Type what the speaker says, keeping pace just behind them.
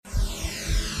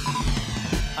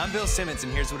I'm Bill Simmons,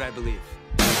 and here's what I believe.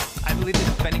 I believe the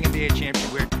defending NBA champion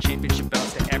should wear championship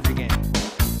belts to every game.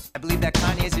 I believe that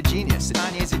Kanye is a genius.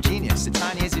 Kanye is a genius.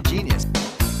 Kanye is a genius.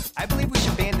 I believe we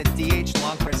should ban the DH,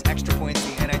 long press, extra points,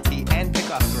 the NIT, and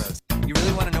pickoff throws. You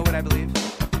really want to know what I believe?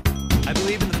 I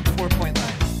believe in the 4-point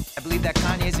line. I believe that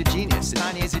Kanye is a genius.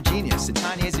 Kanye is a genius.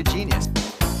 Kanye is a genius.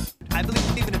 I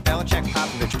believe in a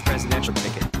Belichick-Popovich presidential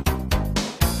ticket.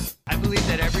 I believe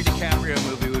that every DiCaprio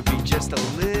movie would be just a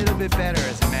little bit better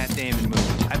as a Matt Damon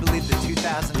movie. I believe the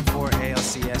 2004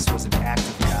 ALCS was an act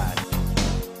of God.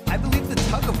 I believe the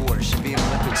tug of war should be an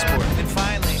Olympic sport. And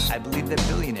finally, I believe that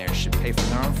billionaires should pay for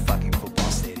their own fucking football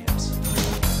stadiums.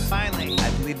 Finally, I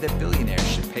believe that billionaires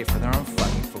should pay for their own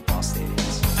fucking football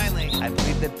stadiums. Finally, I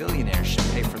believe that billionaires should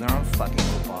pay for their own fucking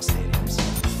football stadiums.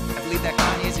 I believe that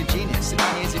Kanye is a genius.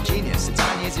 Kanye is a genius.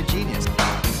 Kanye is a genius.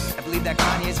 I believe that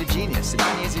Kanye is a genius.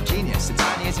 Kanye is a genius.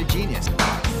 Kanye is a genius.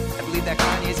 I believe that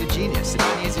Kanye is a genius.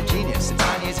 Kanye is a genius.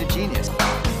 Kanye is a genius.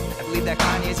 I believe that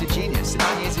Kanye is a genius.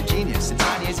 Kanye is a genius.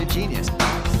 Kanye is a genius.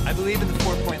 I believe in the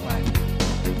 4-point line.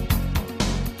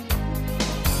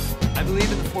 I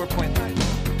believe in the 4-point line.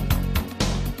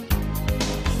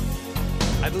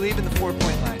 I believe in the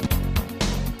 4-point line.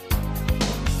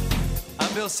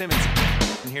 I'm Bill Simmons,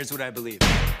 and here's what I believe.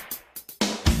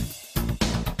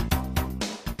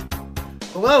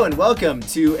 Hello and welcome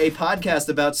to a podcast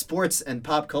about sports and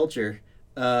pop culture.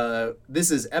 This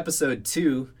is episode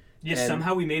 2. Yes,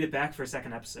 somehow we made it back for a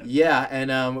second episode. Yeah,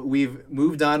 and we've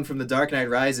moved on from The Dark Knight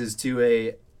Rises to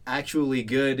a actually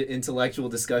good intellectual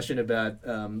discussion about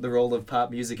the role of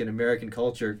pop music in American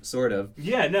culture, sort of.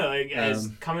 Yeah, no, as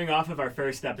coming off of our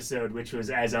first episode, which was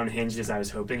as unhinged as I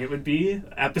was hoping it would be,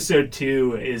 episode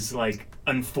 2 is,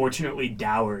 unfortunately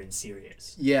dour and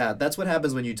serious. Yeah, that's what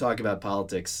happens when you talk about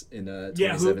politics in 2017.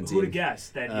 Yeah, who would have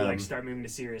guessed that you, start moving to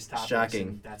serious topics, shocking.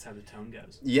 And that's how the tone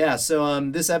goes. Yeah, so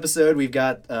this episode we've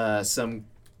got some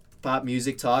pop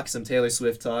music talk, some Taylor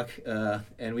Swift talk,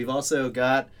 and we've also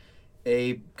got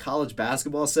a college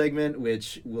basketball segment,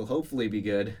 which will hopefully be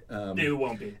good. It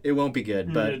won't be. It won't be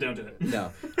good, but don't do it.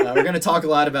 No. We're going to talk a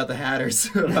lot about the Hatters,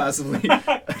 possibly.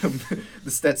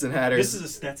 The Stetson Hatters. This is a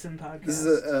Stetson podcast? This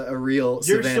is a real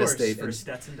Your Savannah source State. for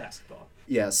Stetson basketball.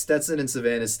 Yeah, Stetson and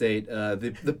Savannah State,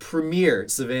 the premier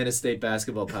Savannah State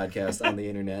basketball podcast on the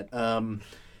internet.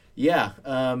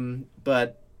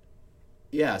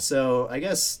 So I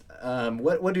guess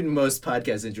what do most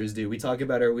podcast intros do? We talk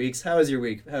about our weeks. How's your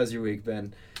week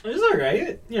been? It was all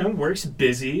right. Work's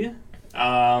busy.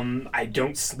 I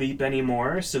don't sleep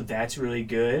anymore, so that's really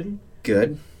good.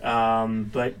 Good.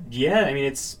 But yeah, I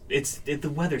mean,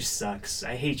 the weather sucks.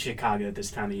 I hate Chicago at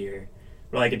this time of year.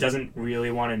 Where it doesn't really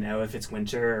want to know if it's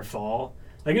winter or fall.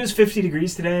 It was 50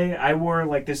 degrees today. I wore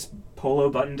this polo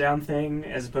button-down thing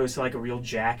as opposed to a real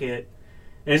jacket.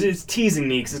 It's teasing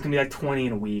me because it's going to be 20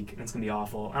 in a week, and it's going to be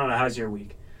awful. I don't know. How's your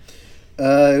week?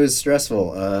 It was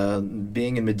stressful.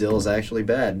 Being in Medill is actually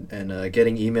bad, and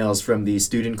getting emails from the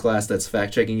student class that's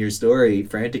fact-checking your story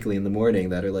frantically in the morning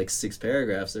that are 6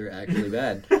 paragraphs are actually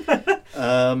bad.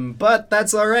 But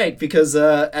that's all right, because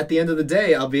at the end of the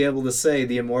day, I'll be able to say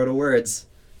the immortal words,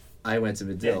 I went to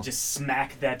Medill. Yeah, just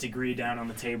smack that degree down on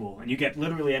the table, and you get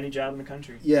literally any job in the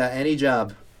country. Yeah, any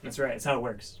job. That's right. That's how it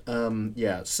works.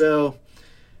 Yeah, so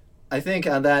I think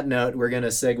on that note, we're going to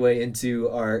segue into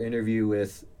our interview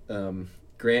with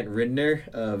Grand Rindner,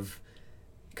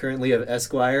 currently of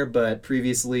Esquire, but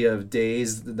previously of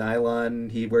Days, the Nylon.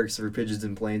 He works for Pigeons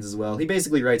and Planes as well. He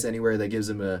basically writes anywhere that gives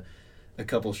him a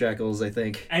couple shekels, I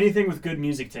think. Anything with good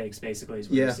music takes, basically, is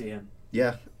where you see him.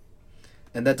 Yeah.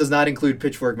 And that does not include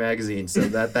Pitchfork Magazine, so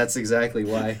that's exactly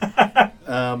why.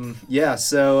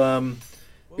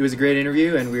 It was a great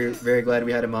interview, and we're very glad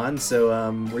we had him on, so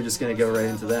we're just going to go right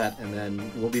into that, and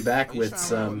then we'll be back with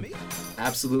some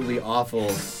absolutely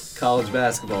awful college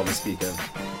basketball to speak of.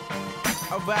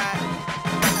 Alright.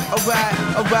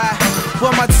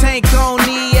 Well, my tank gon'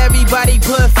 need everybody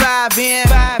put 5 in.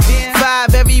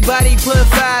 5, everybody put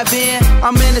 5 in.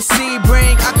 I'm in the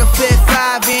Sebring, I can fit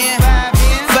 5 in.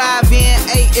 5 in,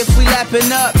 8 if we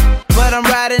lapping up. But I'm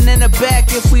riding in the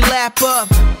back if we lap up.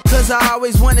 Cause I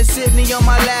always wanted Sydney on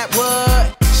my lap,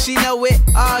 what? She know it,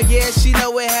 oh yeah, she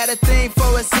know it. Had a thing for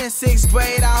us in 6th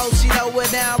grade. I hope she know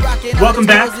it now. Welcome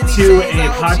back to a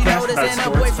podcast about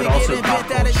sports, but also pop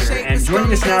culture. And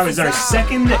joining us now is our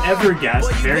second ever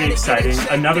guest, very exciting,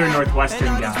 another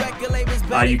Northwestern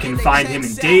guy. You can find him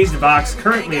in Dazed Vox,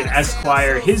 currently at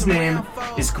Esquire. His name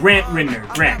is Grand Rindner.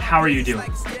 Grant, how are you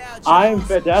doing? I'm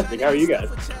fantastic. How are you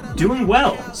guys? Doing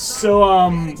well.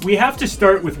 So we have to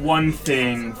start with one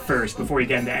thing first before we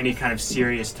get into any kind of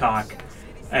serious talk.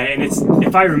 And it's,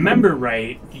 if I remember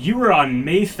right, you were on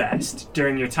Mayfest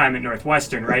during your time at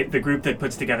Northwestern, right? The group that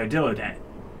puts together Dillo Day.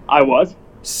 I was.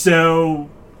 So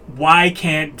why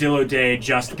can't Dillo Day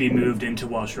just be moved into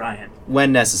Welsh Ryan?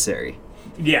 When necessary.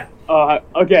 Yeah.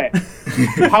 Okay.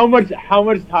 How much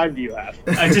time do you have?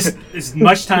 Just as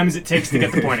much time as it takes to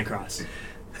get the point across.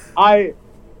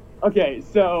 Okay,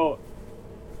 so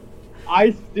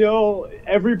I still,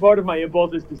 every part of my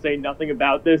impulse is to say nothing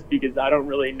about this because I don't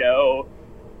really know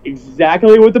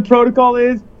exactly what the protocol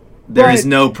is. There is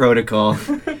no protocol.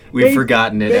 We've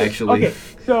forgotten it, actually. Okay,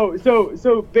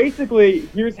 so basically,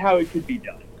 here's how it could be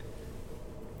done.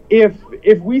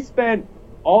 If we spent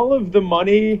all of the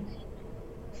money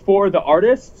for the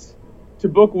artists to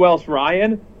book Welsh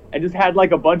Ryan and just had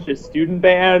like a bunch of student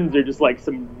bands or just like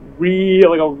a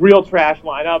real trash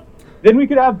lineup, then we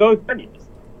could have both venues.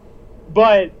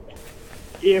 But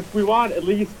if we want at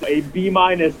least a B-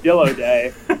 Dillo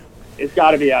Day, it's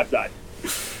got to be outside.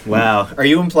 Wow. Are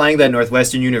you implying that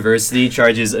Northwestern University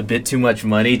charges a bit too much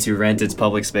money to rent its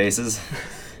public spaces?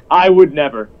 I would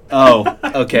never. Oh,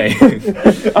 okay.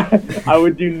 I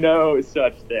would do no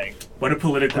such thing. What a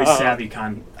politically savvy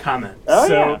comment. Oh,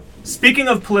 So, yeah. speaking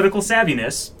of political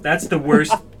savviness, that's the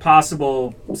worst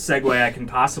possible segue I can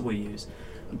possibly use.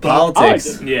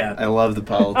 Politics. Yeah. I love the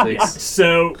politics.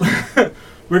 So,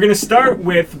 we're going to start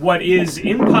with what is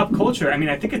in pop culture. I mean,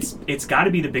 I think it's got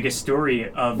to be the biggest story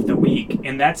of the week,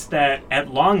 and that's that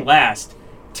at long last,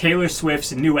 Taylor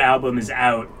Swift's new album is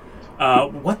out.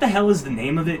 What the hell is the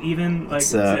name of it even? Like,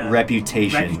 It's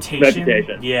Reputation.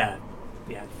 Reputation. Yeah.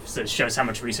 So it shows how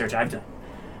much research I've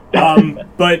done.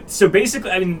 But so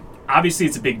basically, I mean, obviously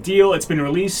it's a big deal. It's been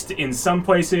released in some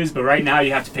places, but right now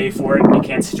you have to pay for it. You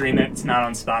can't stream it. It's not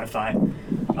on Spotify.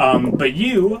 But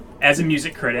you, as a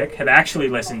music critic, have actually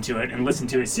listened to it and listened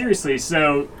to it seriously.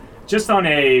 So just on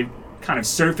a kind of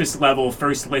surface level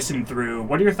first listen through,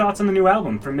 what are your thoughts on the new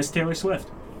album from Miss Taylor Swift?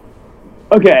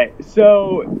 Okay,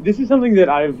 so this is something that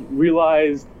I've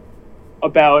realized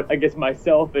about, I guess,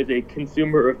 myself as a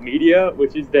consumer of media,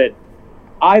 which is that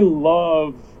I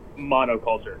love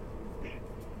monoculture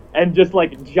and just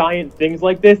like giant things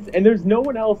like this. And there's no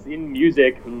one else in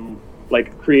music who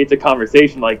like creates a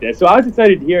conversation like this. So I was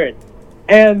excited to hear it.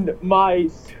 And my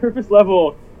surface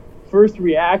level first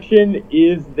reaction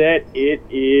is that it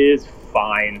is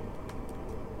fine.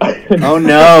 Oh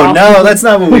no, that's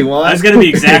not what we want. That's going to be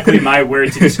exactly my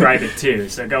word to describe it too,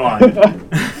 so go on.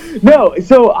 No,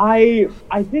 so I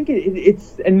think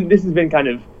it's, and this has been kind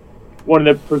of one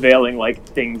of the prevailing like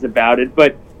things about it,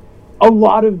 but a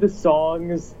lot of the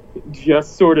songs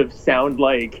just sort of sound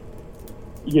like,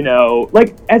 you know,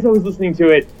 like as I was listening to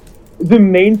it, the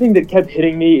main thing that kept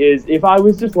hitting me is if I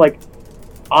was just like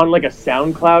on like a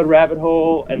SoundCloud rabbit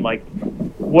hole and like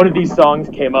one of these songs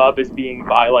came up as being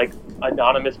by like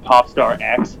anonymous pop star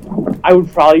X, I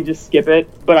would probably just skip it,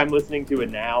 but I'm listening to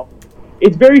it now.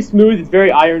 It's very smooth, it's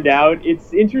very ironed out.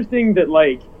 It's interesting that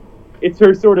like it's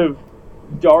her sort of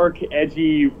dark,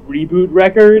 edgy reboot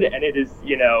record, and it is,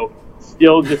 you know,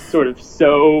 still just sort of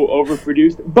so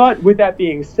overproduced. But with that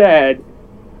being said,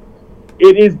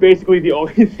 it is basically the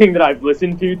only thing that I've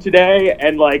listened to today,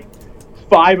 and like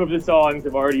 5 of the songs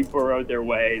have already burrowed their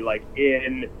way like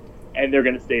in, and they're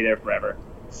gonna stay there forever.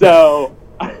 So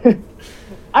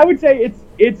I would say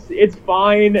it's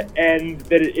fine, and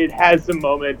that it has some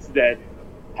moments that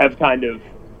have kind of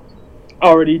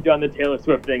already done the Taylor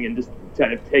Swift thing and just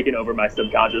kind of taken over my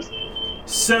subconscious.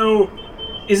 So,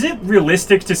 is it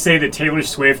realistic to say that Taylor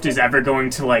Swift is ever going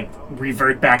to like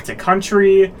revert back to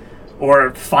country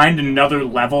or find another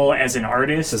level as an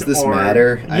artist? Does this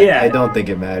matter? Yeah. I don't think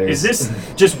it matters. Is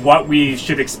this just what we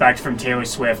should expect from Taylor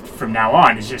Swift from now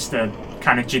on? Is just a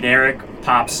kind of generic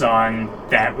pop song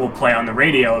that will play on the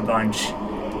radio a bunch,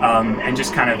 and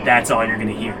just kind of that's all you're going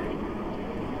to hear?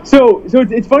 So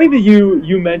it's funny that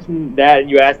you mentioned that and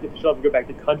you asked if she'll ever go back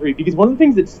to country, because one of the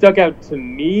things that stuck out to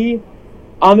me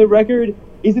on the record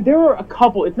is that there are a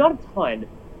couple, it's not a ton,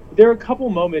 there are a couple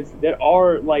moments that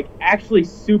are like actually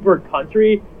super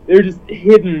country. They're just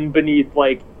hidden beneath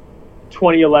like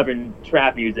 2011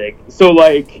 trap music. So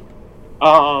like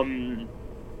Call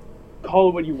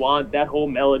It What You Want, that whole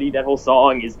melody, that whole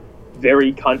song is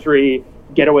very country.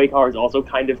 Getaway Car is also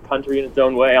kind of country in its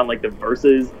own way on like the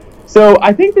verses. So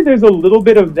I think that there's a little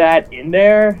bit of that in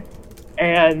there,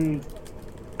 and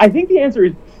I think the answer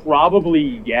is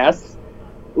probably yes.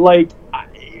 Like,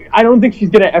 I don't think she's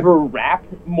going to ever rap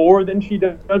more than she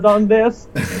does on this,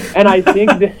 and I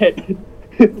think that,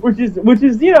 which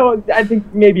is, you know, I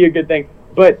think maybe a good thing,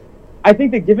 but I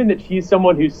think that given that she's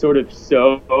someone who's sort of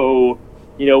so,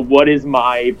 you know, what is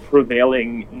my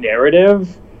prevailing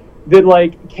narrative, that,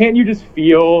 like, can't you just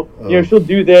feel, she'll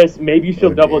do this, maybe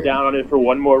she'll double down on it for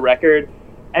one more record,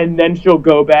 and then she'll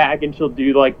go back and she'll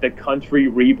do, like, the country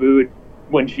reboot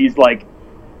when she's, like,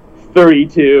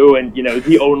 32 and,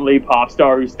 the only pop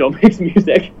star who still makes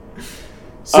music.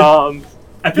 So,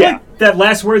 I feel like that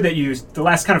last word that you used, the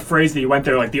last kind of phrase that you went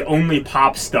there, like, the only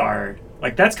pop star,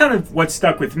 like, that's kind of what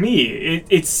stuck with me.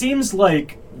 It seems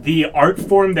like the art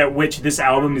form that which this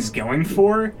album is going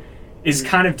for is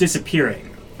kind of disappearing.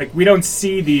 Like, we don't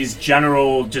see these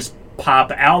general just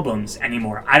pop albums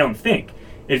anymore, I don't think.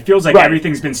 It feels like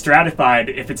everything's been stratified.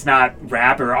 If it's not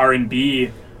rap or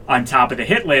R&B on top of the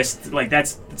hit list, like,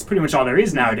 that's pretty much all there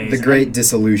is nowadays. The great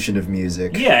dissolution of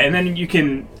music. Yeah, and then you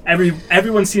can...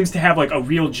 Everyone seems to have, like, a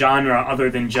real genre other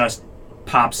than just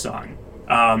pop song.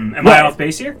 Am I off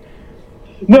base here?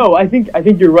 No, I think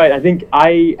you're right. I think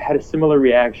I had a similar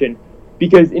reaction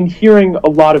because in hearing a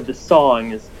lot of the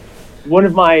songs, one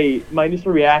of my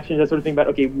initial reactions, I sort of think about,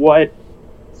 okay, what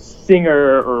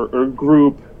singer or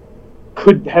group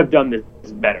could have done this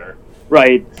better,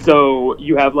 right? So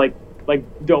you have like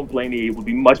Don't Blame Me would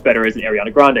be much better as an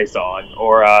Ariana Grande song,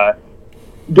 or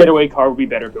Getaway Car would be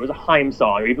better if it was a Haim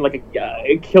song, or even like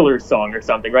a Killer song or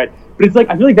something, right? But it's like,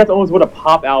 I feel like that's almost what a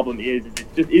pop album is. It's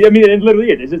just, I mean, it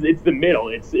literally is. It's the middle.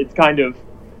 It's kind of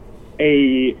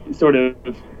a sort of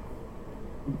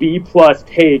B+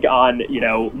 take on,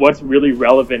 what's really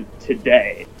relevant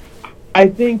today. I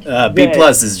think B+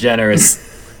 is generous.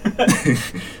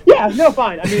 Yeah, no,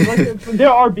 fine. I mean, like,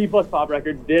 there are B+ pop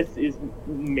records. This is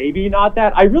maybe not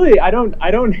that. I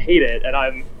don't hate it, and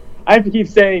I have to keep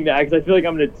saying that because I feel like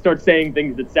I'm going to start saying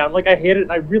things that sound like I hate it,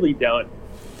 and I really don't.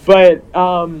 But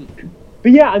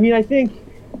yeah, I mean, I think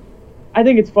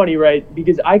it's funny, right?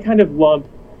 Because I kind of lump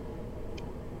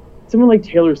someone like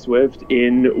Taylor Swift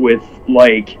in with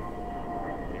like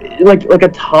a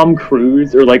Tom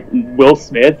Cruise or like Will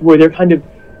Smith, where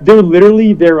they're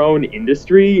literally their own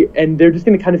industry, and they're just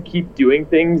going to kind of keep doing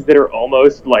things that are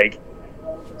almost like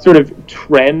sort of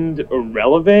trend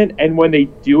irrelevant. And when they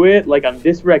do it, like on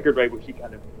this record, right, where she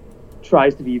kind of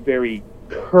tries to be very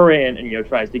current and,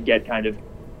 tries to get kind of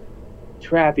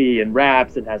trappy and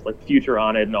raps and has like Future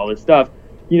on it and all this stuff,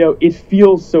 it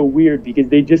feels so weird because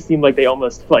they just seem like they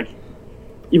almost like,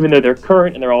 even though they're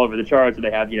current and they're all over the charts and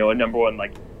they have, a number one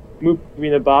like movie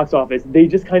in the box office, they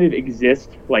just kind of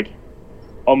exist like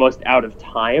almost out of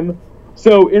time.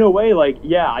 So in a way, like,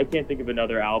 yeah, I can't think of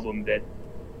another album that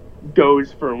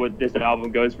goes for what this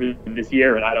album goes for this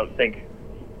year, and I don't think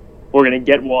we're gonna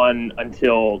get one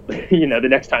until the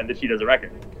next time that she does a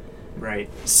record. Right.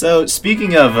 So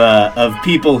speaking of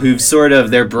people who've sort of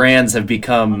their brands have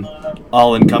become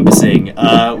all encompassing,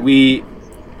 we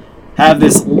have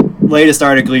this latest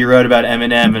article you wrote about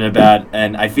Eminem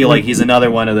and I feel like he's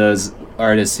another one of those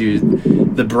artists who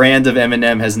the brand of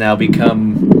Eminem has now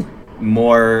become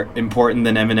more important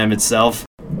than Eminem itself.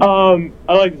 I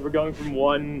like this. We're going from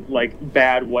one like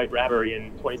bad white rapper in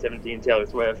 2017, Taylor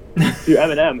Swift, to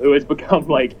Eminem, who has become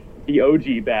like the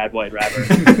OG bad white rapper.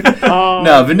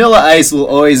 No, Vanilla Ice will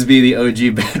always be the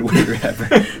OG bad white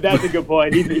rapper. That's a good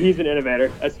point. He's an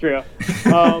innovator. That's true.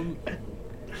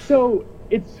 So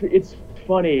it's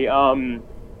funny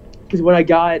because when I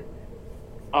got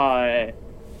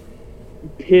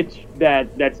pitched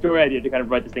that story idea to kind of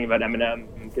write this thing about Eminem,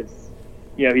 because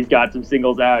he's got some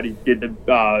singles out. He did the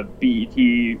BET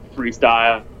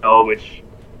freestyle, which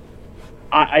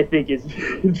I think is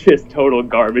just total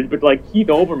garbage. But like Keith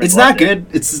Olbermann, it's not good.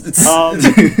 It's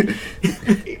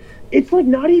it's like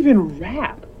not even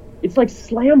rap. It's like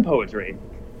slam poetry.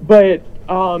 But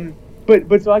so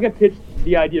I got pitched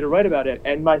the idea to write about it,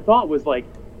 and my thought was like,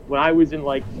 when I was in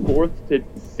like 4th to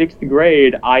 6th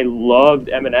grade, I loved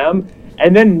Eminem,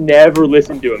 and then never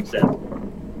listened to him since.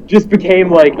 Just became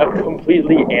like a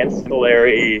completely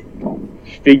ancillary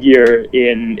figure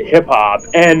in hip hop.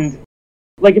 And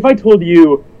like, if I told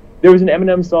you there was an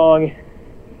Eminem song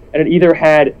and it either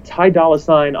had Ty Dolla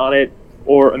 $ign on it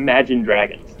or Imagine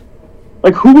Dragons,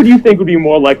 like, who would you think would be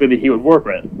more likely that he would work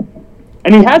with?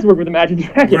 And he has worked with Imagine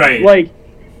Dragons. Right. Like,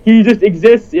 he just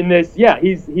exists in this. Yeah,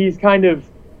 he's kind of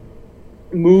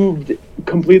moved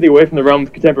completely away from the realm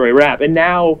of contemporary rap, and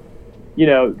now,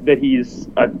 that he's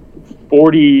a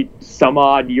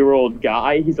 40-some-odd-year-old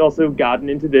guy, he's also gotten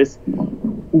into this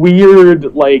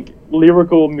weird, like,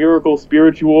 lyrical, miracle,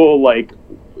 spiritual, like,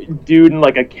 dude in,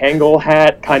 like, a Kangol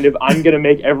hat, kind of, I'm gonna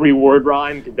make every word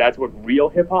rhyme, because that's what real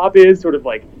hip-hop is, sort of,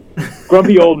 like,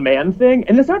 grumpy old man thing.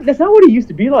 And that's not what he used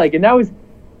to be like. And that was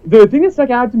the thing that stuck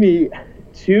out to me,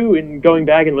 too, in going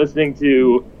back and listening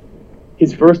to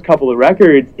his first couple of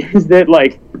records, is that,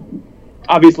 like,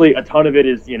 obviously a ton of it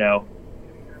is,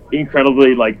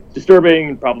 incredibly like disturbing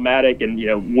and problematic,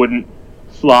 and wouldn't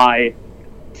fly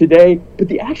today. But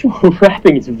the actual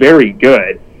rapping is very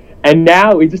good, and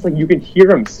now it's just like you can hear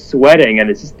him sweating, and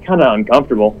it's just kind of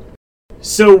uncomfortable.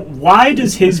 So why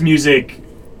does his music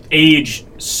age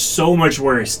so much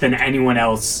worse than anyone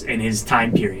else in his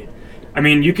time period? I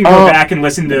mean, you can go back and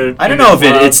listen to... I don't know if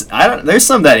it's... there's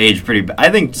some that age pretty bad. I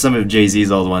think some of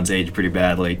Jay-Z's old ones age pretty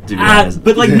badly, to be honest.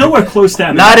 But, like, nowhere close to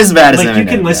Eminem. Not as bad as Eminem. Like, you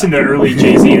can listen to early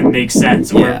Jay-Z and it makes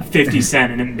sense, or 50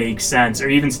 Cent and it makes sense, or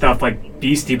even stuff like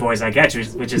Beastie Boys, I guess,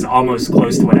 which is almost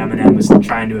close to what Eminem was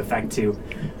trying to affect too.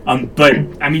 But,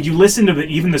 I mean, you listen to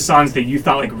even the songs that you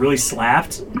thought, like, really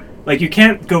slapped. Like, you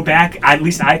can't go back, at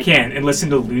least I can't, and listen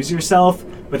to Lose Yourself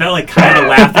without, like, kind of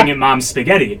laughing at Mom's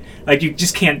Spaghetti. Like, you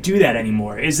just can't do that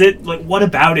anymore. Is it, like, what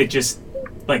about it just,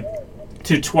 like,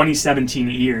 to 2017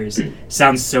 ears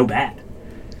sounds so bad?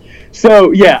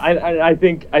 So, yeah, I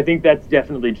think that's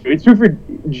definitely true. It's true for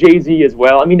Jay-Z as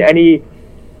well. I mean, any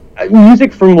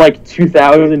music from, like,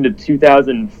 2000 to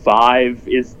 2005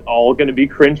 is all going to be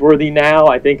cringeworthy now.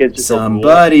 I think it's just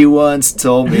somebody once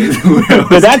told me.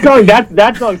 But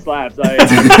that song slaps. I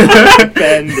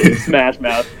defend Smash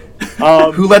Mouth.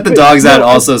 Who Let the Dogs Out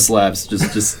also slaps.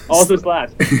 Just also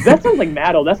slaps. That sounds like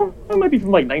Metal. That song might be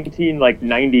from like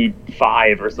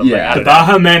 1995 or something. Yeah. The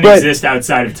Baha Men exist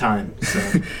outside of time.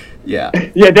 So. Yeah.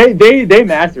 Yeah, they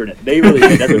mastered it. They really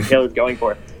did. That's what Taylor's going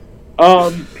for.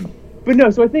 But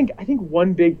no, so I think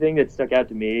one big thing that stuck out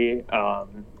to me,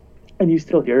 and you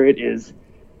still hear it, is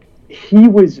he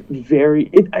was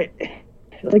very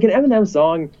like an Eminem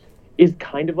song is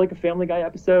kind of like a Family Guy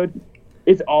episode.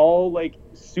 It's all like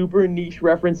super niche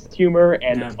reference humor,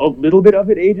 and a little bit of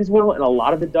it ages well, and a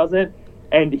lot of it doesn't.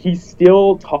 And he's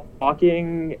still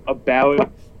talking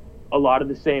about a lot of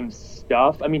the same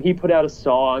stuff. I mean, he put out a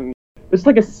song, it's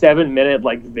like a 7-minute,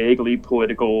 like vaguely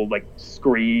political, like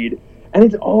screed, and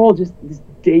it's all just this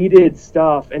dated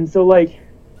stuff. And so, like,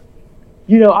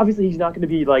 obviously he's not going to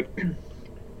be like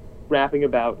rapping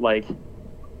about like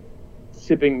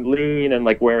sipping lean and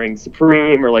like wearing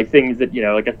Supreme or like things that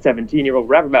like a 17-year-old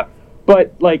rap about,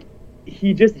 but like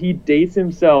he dates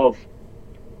himself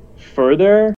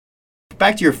further.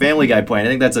 Back to your Family Guy point, I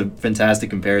think that's a fantastic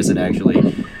comparison,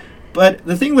 actually. But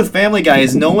the thing with Family Guy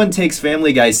is no one takes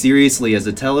Family Guy seriously as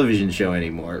a television show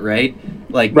anymore, right?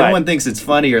 Like, no one thinks it's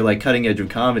funny or like cutting edge of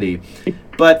comedy.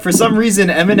 But for some reason,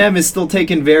 Eminem is still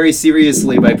taken very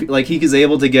seriously by, like, he is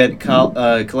able to get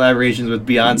collaborations with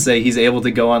Beyonce. He's able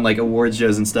to go on like award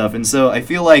shows and stuff. And so I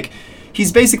feel like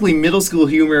he's basically middle school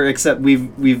humor, except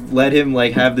we've let him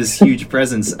like have this huge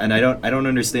presence, and I don't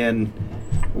understand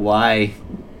why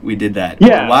we did that.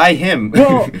 Yeah. Or why him?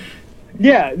 Well,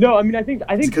 yeah, no, I mean, I think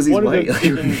because he's white.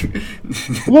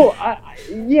 Well,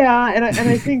 and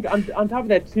I think on top of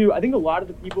that too, I think a lot of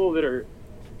the people that are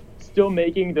still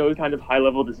making those kind of high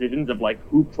level decisions of like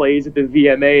who plays at the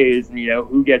VMAs and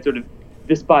who gets sort of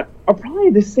this spot are probably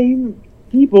the same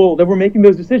people that were making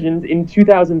those decisions in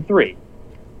 2003.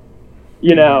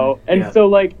 So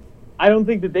like I don't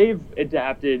think that they've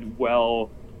adapted well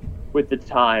with the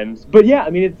times. But yeah, I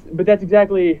mean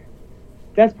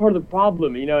that's part of the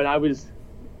problem, and I was,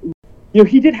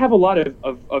 he did have a lot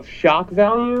of shock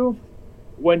value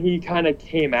when he kind of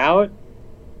came out,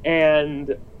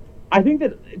 and I think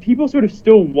that people sort of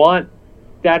still want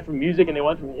that from music, and they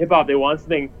want from hip-hop, they want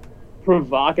something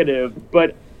provocative,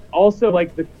 but also,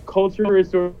 like, the culture is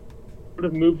sort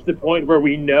of moved to the point where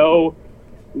we know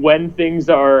when things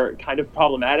are kind of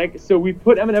problematic, so we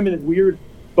put Eminem in this weird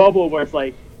bubble where it's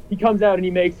like, he comes out and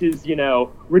he makes his,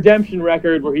 redemption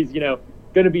record where he's,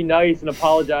 going to be nice and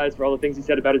apologize for all the things he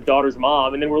said about his daughter's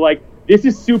mom, and then we're like, this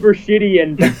is super shitty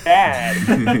and bad.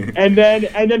 and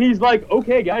then he's like,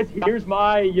 okay guys, here's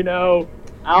my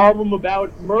album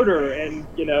about murder and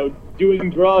doing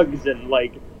drugs and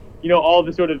like all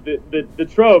the sort of the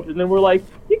tropes, and then we're like,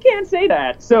 you can't say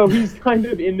that. So he's kind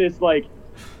of in this like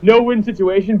no-win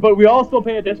situation, but we all still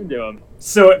pay attention to him.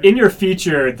 So in your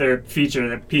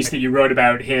the piece that you wrote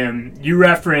about him, you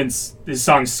reference this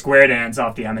song Square Dance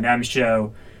off the Eminem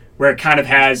show, where it kind of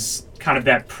has kind of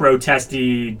that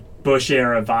protesty Bush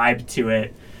era vibe to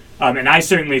it. And I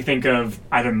certainly think of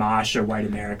either Mosh or White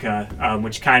America,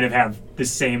 which kind of have the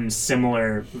same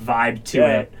similar vibe to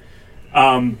it.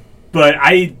 But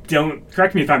I don't,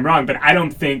 correct me if I'm wrong, but I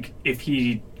don't think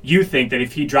you think that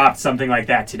if he dropped something like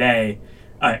that today,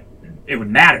 it would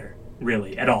matter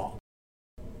really at all.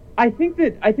 I think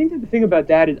that the thing about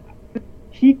that is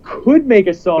he could make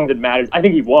a song that matters. I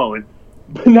think he won't,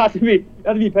 but not to be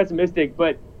pessimistic.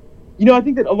 But I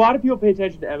think that a lot of people pay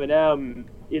attention to Eminem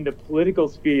in the political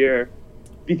sphere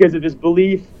because of this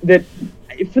belief that,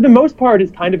 for the most part,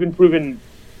 has kind of been proven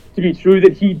to be true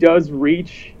that he does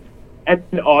reach an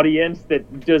audience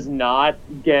that does not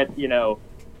get,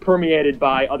 permeated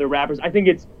by other rappers. I think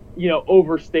it's,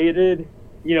 overstated,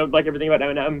 like everything about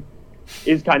Eminem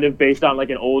is kind of based on like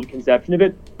an old conception of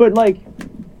it. But like,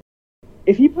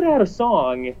 if he put out a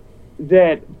song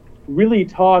that really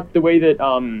talked the way that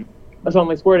a song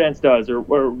like Square Dance does, or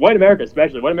White America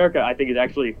especially, White America I think is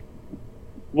actually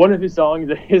one of his songs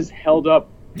that has held up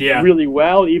really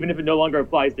well, even if it no longer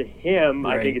applies to him.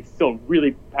 Right. I think it's still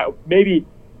really maybe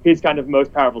his kind of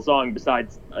most powerful song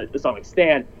besides the song like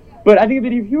Stan. But I think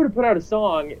that if you were to put out a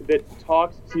song that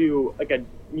talks to like a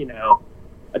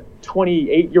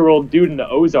 28-year-old dude in the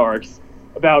Ozarks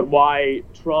about why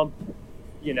Trump,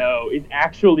 is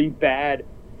actually bad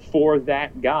for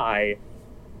that guy,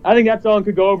 I think that song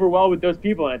could go over well with those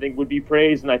people, and I think would be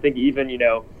praised. And I think even,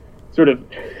 sort of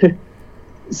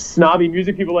snobby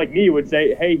music people like me would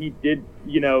say, hey, he did,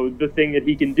 the thing that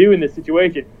he can do in this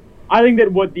situation. I think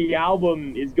that what the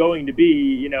album is going to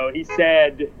be, he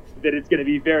said that it's going to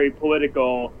be very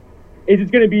political, is it's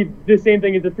going to be the same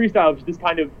thing as the freestyle, which is this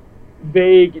kind of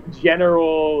vague,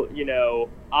 general,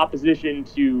 opposition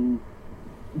to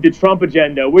the Trump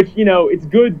agenda, which, it's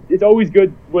good. It's always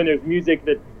good when there's music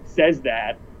that says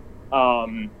that.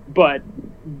 But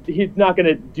he's not going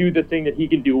to do the thing that he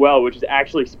can do well, which is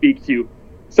actually speak to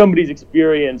somebody's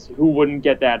experience who wouldn't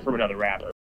get that from another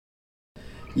rapper.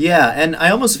 Yeah, and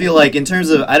I almost feel like in terms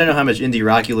of, I don't know how much indie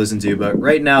rock you listen to, but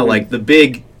right now, like, the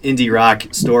big indie rock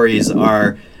stories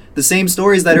are the same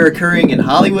stories that are occurring in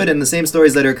Hollywood and the same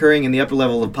stories that are occurring in the upper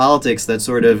level of politics that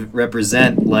sort of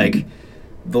represent, like,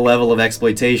 the level of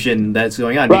exploitation that's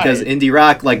going on. Right. Because indie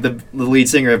rock, like the lead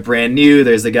singer of Brand New,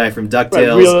 there's the guy from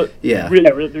DuckTales.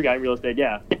 The guy in Real Estate,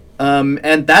 yeah.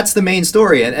 And that's the main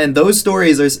story. And those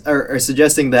stories are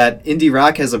suggesting that indie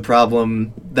rock has a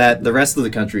problem that the rest of the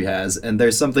country has. And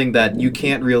there's something that you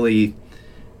can't really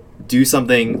do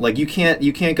something, like you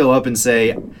can't go up and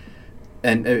say,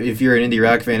 and if you're an indie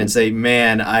rock fan and say,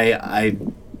 man,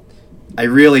 I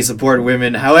really support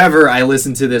women. However, I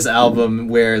listened to this album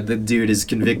where the dude is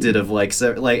convicted of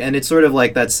and it's sort of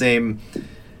like that same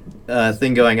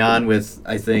thing going on with,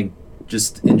 I think,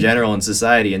 just in general in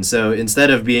society. And so instead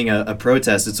of being a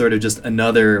protest, it's sort of just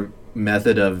another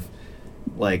method of,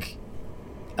 like,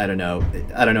 I don't know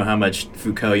how much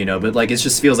Foucault but like it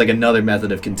just feels like another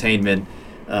method of containment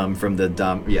from the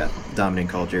dominant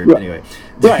culture. Right. Anyway,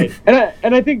 right.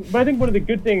 And I think one of the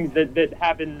good things that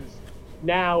happens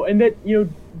now, and that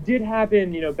did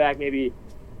happen back maybe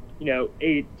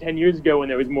 8-10 years ago when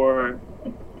there was more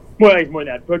than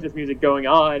that protest music going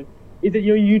on, is that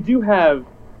you do have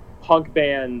punk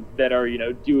bands that are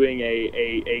doing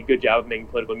a good job of making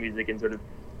political music and sort of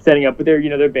setting up, but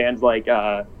they're bands like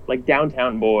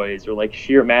Downtown Boys or like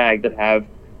Sheer Mag that have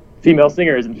female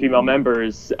singers and female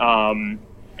members,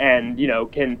 and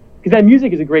because that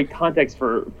music is a great context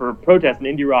for protest, and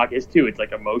indie rock is too. It's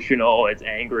like emotional, it's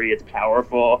angry, it's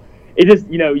powerful. It just,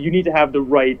 you need to have the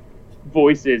right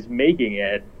voices making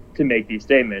it to make these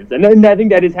statements. And I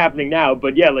think that is happening now.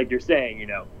 But yeah, like you're saying,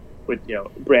 with,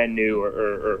 Brand New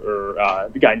or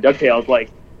the guy in DuckTales,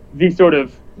 like these sort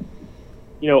of,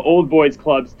 old boys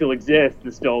clubs still exist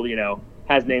and still,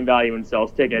 has name value and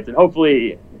sells tickets. And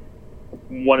hopefully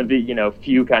one of the,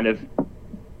 few kind of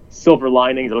silver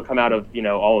linings that'll come out of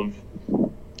all of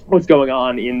what's going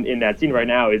on in that scene right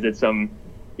now is that some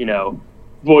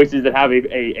voices that have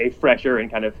a fresher and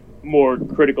kind of more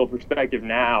critical perspective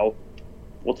now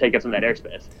will take up some of that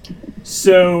airspace.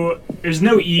 So there's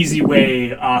no easy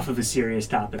way off of a serious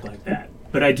topic like that,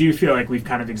 but I do feel like we've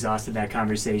kind of exhausted that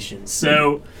conversation.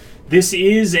 So this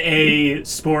is a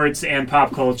sports and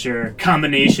pop culture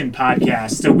combination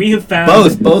podcast. So we have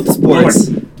found both sports.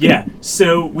 Yeah.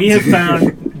 So we have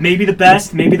found maybe the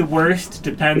best, maybe the worst,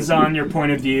 depends on your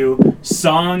point of view,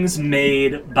 songs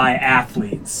made by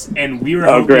athletes. And we were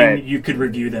hoping you could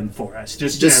review them for us.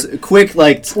 Just quick,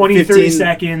 like 20, 15, 30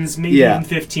 seconds, maybe even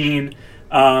 15.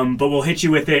 But we'll hit you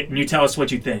with it and you tell us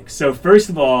what you think. So first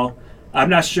of all, I'm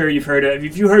not sure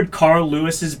have you heard Carl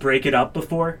Lewis's Break It Up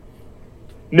before?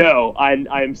 No,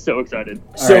 I'm so excited.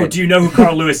 So do you know who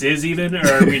Carl Lewis is even? Or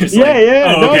are we just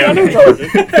yeah. Oh, okay, I know Carl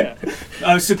Lewis.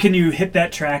 Yeah. So can you hit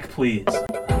that track, please?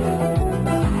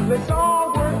 Let's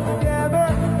all work together.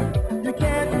 You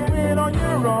can't do it on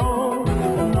your own.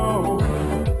 No.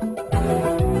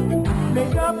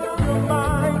 Make up your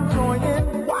mind, join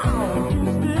in. Wow, you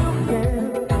still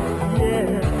can.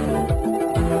 Yeah.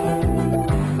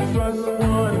 Trust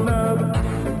one another.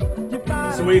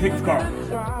 So what do you think of Carl?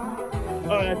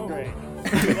 Oh, that's great.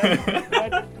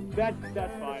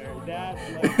 That's fire.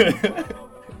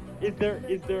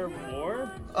 Is there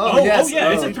more? Oh, yes.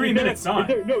 It's a Oh. 3-minute song.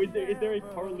 Is there a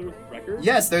Carl Lewis record?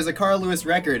 Yes, there's a Carl Lewis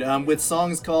record with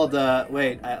songs called the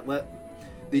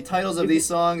titles of these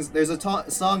songs. There's a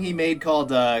song he made called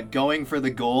 "Going for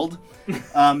the Gold."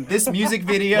 This music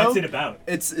video. What's it about?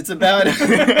 It's about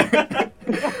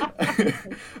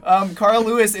Carl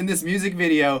Lewis in this music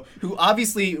video, who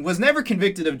obviously was never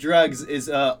convicted of drugs, is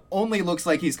only looks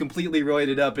like he's completely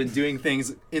roided up and doing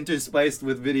things interspiced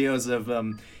with videos of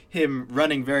him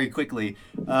running very quickly.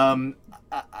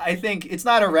 I think it's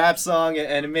not a rap song,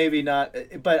 and maybe not,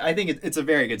 but I think it's a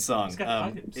very good song.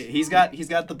 He's got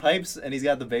the pipes and he's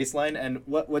got the bass line. And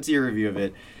what's your review of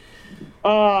it?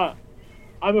 I'm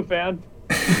a fan.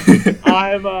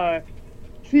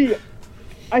 See,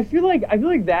 I feel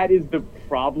like that is the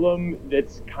problem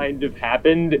that's kind of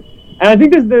happened, and I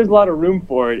think there's a lot of room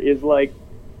for it. Is like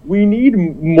we need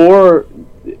more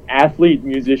athlete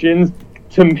musicians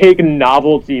to make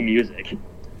novelty music.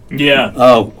 Yeah.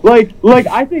 Oh. Like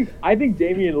I think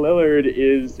Damian Lillard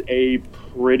is a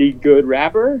pretty good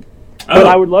rapper. But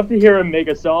I would love to hear him make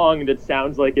a song that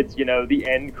sounds like it's, the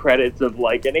end credits of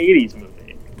like an 80s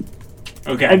movie.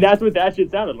 Okay. And that's what that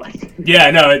shit sounded like. Yeah,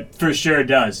 no, it for sure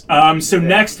does.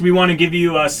 Next we want to give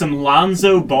you some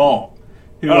Lonzo Ball,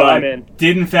 who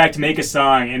did in fact make a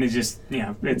song, and it just,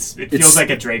 it feels like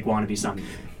a Drake wannabe song.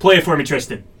 Play it for me,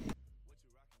 Tristan.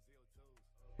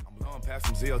 I'm blowing past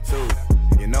some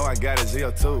ZO2. You know I got a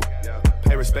ZO2.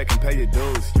 Pay respect and pay your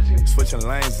dues. Switching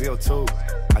lanes, ZO2.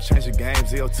 I changed the game,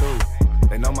 ZO2.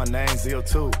 They know my name,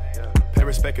 ZO2. Pay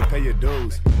respect and pay your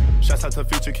dues. Shouts out to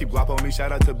Future, keep guap on me.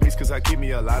 Shout out to Beats, cause I keep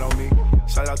me a lot on me.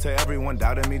 Shout out to everyone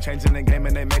doubting me. Changing the game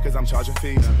and they make cause I'm charging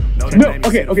fees.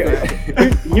 Okay.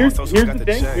 Here's the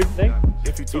thing.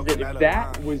 If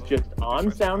that was just on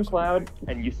SoundCloud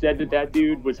and you said that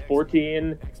dude was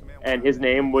 14 and his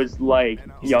name was like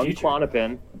Young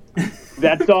Clonopin,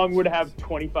 that song would have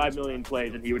 25 million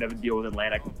plays and he would have a deal with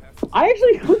Atlantic. I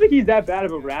actually don't think he's that bad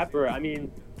of a rapper. I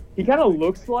mean, he kind of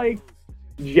looks like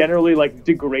generally like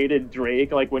degraded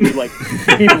Drake, like when you like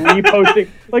keep reposting,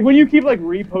 like when you keep like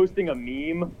reposting a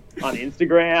meme on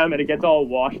Instagram and it gets all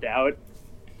washed out.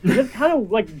 It's kind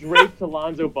of like Drake to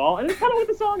Lonzo Ball, and it's kind of what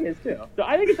the song is too. So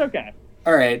I think it's okay.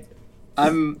 All right,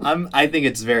 I think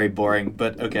it's very boring,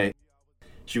 but okay.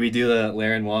 Should we do the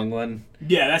Laren Wong one?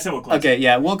 Yeah, that's how we'll close it. Okay,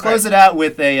 yeah, we'll close it out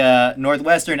with a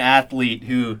Northwestern athlete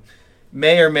who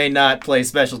may or may not play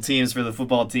special teams for the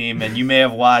football team, and you may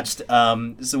have watched.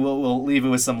 So we'll leave it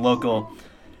with some local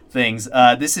things.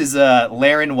 This is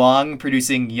Laren Wong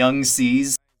producing Young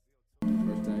Seas.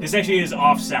 This actually is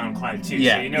off SoundCloud too.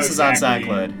 Yeah, so you know this exactly, is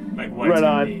on SoundCloud. Like what it's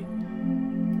gonna be.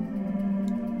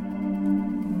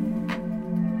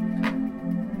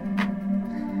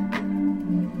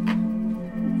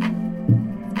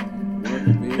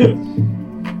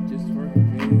 Just work it,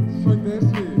 bitch. Fuck that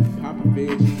shit. Pop a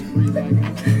bitch. Breathe like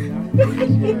I say.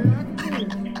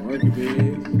 Work it,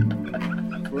 bitch.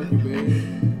 Work it,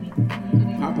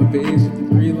 bitch. Pop a bitch.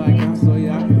 Breathe like I saw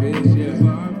ya, bitch. Yeah.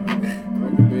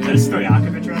 Work it, bitch. Is that a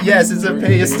Stojakovic reference? Yes, it's a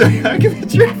Peja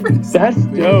Stojakovic reference. That's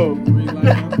dope. Breathe like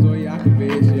I saw ya,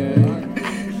 bitch.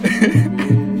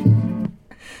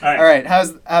 Yeah. All right,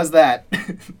 how's that?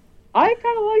 I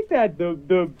kind of like that.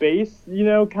 The bass,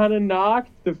 kind of knocked.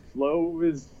 The flow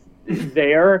is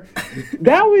there.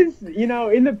 That was,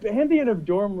 in the pantheon of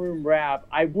dorm room rap,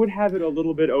 I would have it a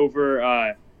little bit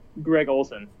over Greg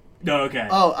Olson. Oh, okay.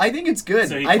 Oh, I think it's good.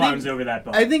 So he climbs over that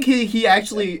bar. I think he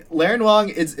actually, Laren Wong,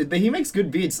 he makes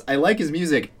good beats. I like his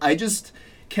music. I just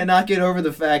cannot get over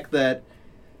the fact that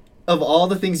of all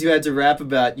the things you had to rap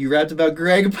about, you rapped about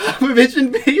Greg Popovich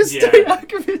and Peja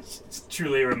Stojakovic. It's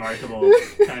truly remarkable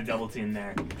kind of double team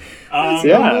there.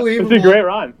 It's a great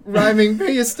rhyme. Rhyming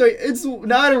Peja Stojakovic. It's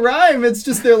not a rhyme. It's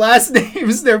just their last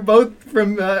names. They're both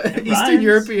from Eastern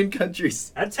European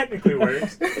countries. That technically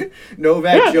works.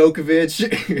 Novak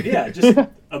Djokovic. Yeah, just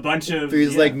a bunch of...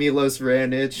 There's like Milos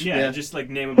Raonic. Yeah, just like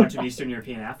name a bunch of Eastern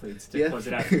European athletes to close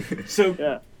it out.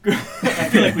 So I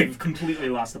feel like we've completely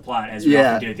lost the plot, as we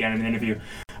often do at the end of the interview.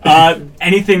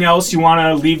 Anything else you want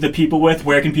to leave the people with?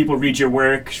 Where can people read your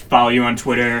work, follow you on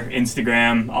Twitter,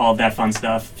 Instagram, all of that fun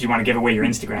stuff? If you want to give away your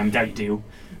Instagram, I doubt you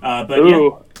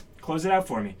do. Close it out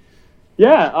for me.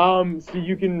 Yeah, so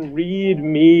you can read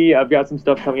me. I've got some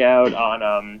stuff coming out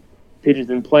on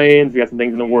Pigeons and Planes. We got some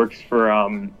things in the works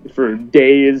for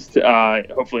Dazed,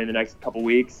 hopefully in the next couple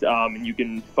weeks. And you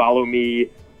can follow me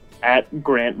at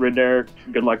Grand Rindner.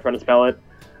 Good luck trying to spell it.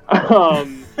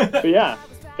 But yeah,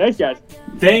 thanks guys.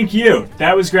 Thank you.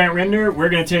 That was Grant Rindner. We're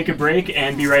going to take a break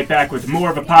and be right back with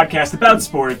more of a podcast about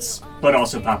sports, but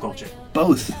also pop culture.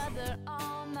 Both.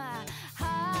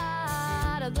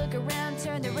 Look around,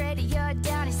 turn the radio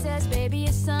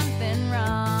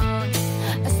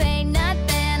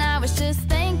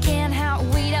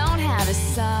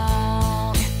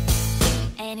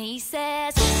he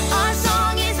says, our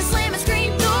song is a slam and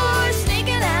scream door,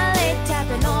 sneaking out late,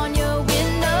 tapping on your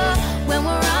window when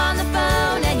we're on the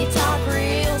phone and you talk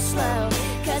real slow,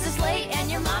 'cause it's late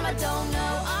and your mama don't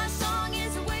know. Our song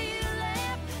is the way you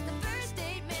laugh, the first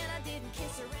date, man, I didn't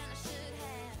kiss her and I should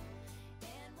have.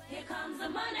 Here comes the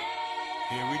money.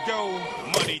 Here we go.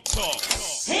 Money talk.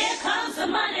 Here comes the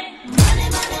money. Money,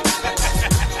 money, money.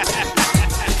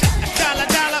 Dollar,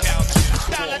 dollar.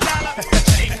 Dollar, dollar.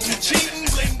 Cheating,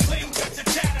 bling, bling.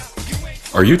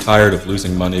 Are you tired of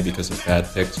losing money because of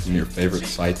bad picks from your favorite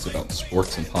sites about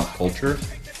sports and pop culture?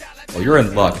 Well, you're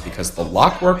in luck because the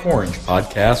Lockwork Orange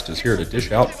podcast is here to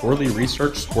dish out poorly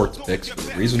researched sports picks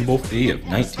for a reasonable fee of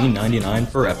 $19.99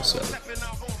 per episode.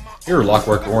 Here at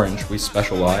Lockwork Orange, we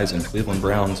specialize in Cleveland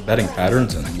Browns betting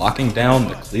patterns and locking down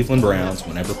the Cleveland Browns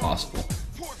whenever possible.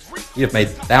 We have made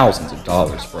thousands of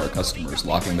dollars for our customers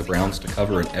locking the Browns to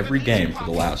cover in every game for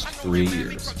the last 3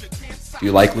 years. Do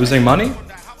you like losing money?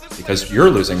 Because you're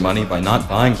losing money by not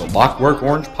buying the Lockwork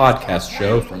Orange podcast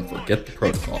show from Forget the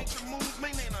Protocol.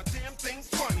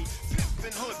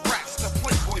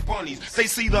 They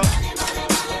see the.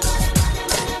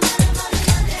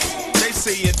 They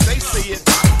see it. They see it.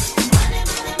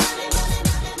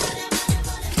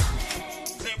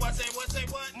 Say what? Say what? Say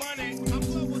what? Money.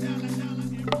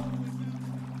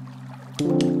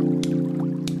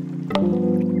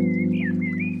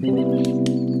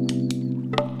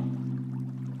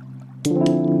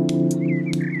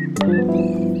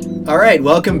 All right,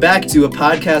 welcome back to a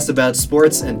podcast about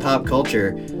sports and pop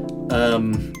culture.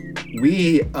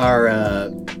 We are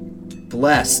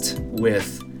blessed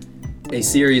with a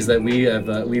series that we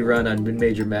run on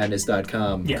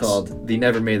MidMajorMadness.com called The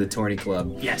Never Made the Tourney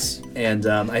Club. Yes. And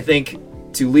I think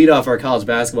to lead off our college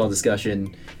basketball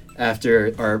discussion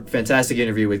after our fantastic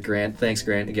interview with Grant, thanks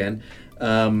Grant again,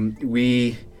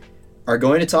 we are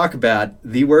going to talk about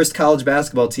the worst college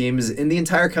basketball teams in the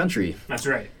entire country. That's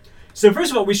right. So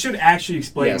first of all, we should actually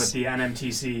explain what the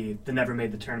NMTC, the Never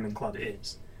Made the Tournament Club,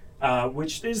 is.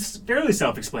 Which is fairly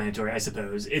self-explanatory, I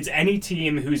suppose. It's any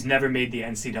team who's never made the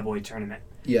NCAA tournament.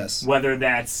 Yes. Whether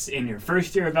that's in your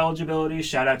first year of eligibility,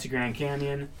 shout out to Grand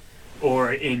Canyon,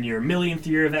 or in your millionth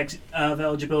year of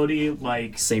eligibility,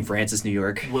 like St. Francis, New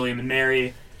York, William and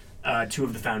Mary, two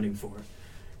of the founding four.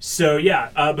 So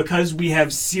yeah, because we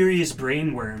have serious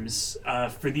brainworms,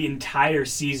 for the entire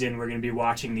season we're going to be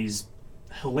watching these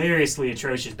hilariously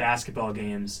atrocious basketball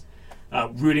games,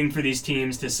 rooting for these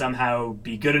teams to somehow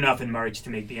be good enough in March to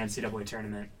make the NCAA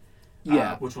tournament,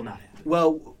 which will not happen.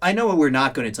 Well, I know what we're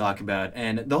not going to talk about,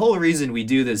 and the whole reason we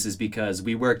do this is because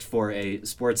we worked for a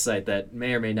sports site that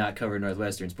may or may not cover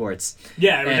Northwestern sports.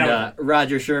 Yeah, and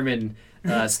Roger Sherman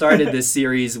started this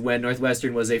series when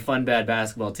Northwestern was a fun, bad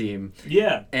basketball team.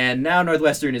 Yeah. And now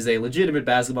Northwestern is a legitimate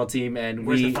basketball team, and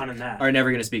Where's we the fun in that? are never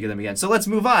going to speak of them again. So let's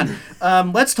move on.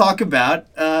 Let's talk about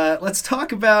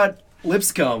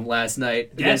Lipscomb last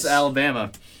night against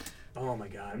Alabama. Oh my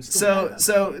God! I'm still mad about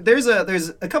So there's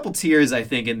a couple tiers I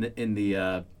think in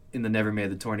the Never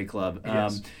Made the Tourney Club.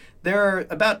 Yes. There are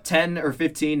about 10 or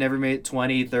 15 never made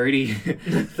 20, 30,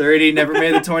 30 never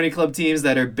made the Tourney Club teams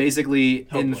that are basically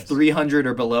in 300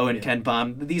 or below in Ken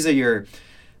Palm. These are your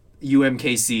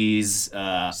UMKCs,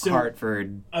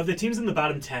 Hartford. Of the teams in the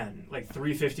bottom 10, like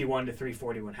 351 to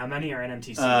 341, how many are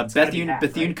NMTC?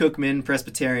 Bethune Cookman,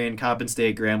 Presbyterian, Coppin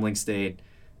State, Grambling State,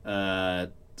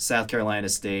 South Carolina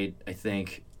State, I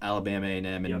think, Alabama A&M,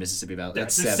 and Mississippi Valley.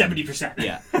 That's 70%.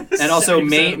 Yeah. And also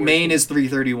Maine is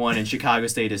 331 and Chicago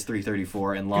State is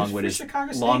 334 and Longwood is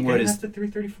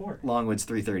 334. Longwood's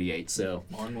 338. So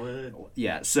Longwood.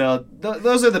 Yeah. So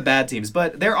those are the bad teams,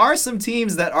 but there are some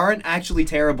teams that aren't actually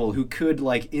terrible who could,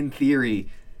 like, in theory,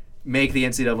 make the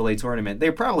NCAA tournament.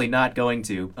 They're probably not going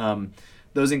to.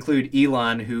 Those include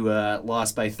Elon, who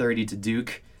lost by 30 to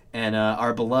Duke. And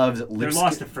our beloved Lipscomb. Their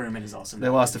loss to Furman is also not good.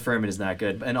 Their loss to Furman is not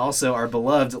good. And also our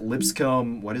beloved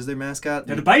Lipscomb, what is their mascot?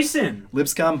 They're the Bison.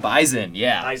 Lipscomb Bison,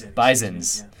 yeah.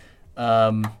 Bisons.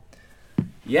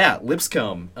 Yeah,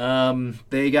 Lipscomb.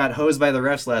 They got hosed by the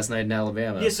refs last night in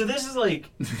Alabama. Yeah, so this is like,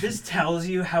 this tells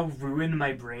you how ruined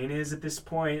my brain is at this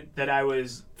point, that I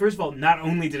was, first of all, not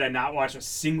only did I not watch a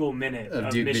single minute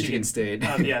of Michigan State.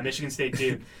 Michigan State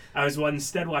Duke. I was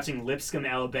instead watching Lipscomb,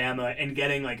 Alabama, and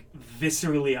getting, like,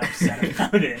 viscerally upset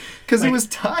about it. Because like, it was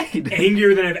tied.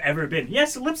 Angrier than I've ever been.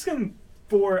 Yes, Lipscomb,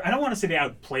 I don't want to say they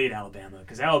outplayed Alabama,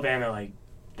 because Alabama, like,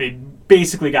 they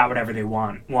basically got whatever they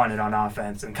wanted on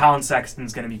offense. And Colin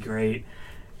Sexton's going to be great.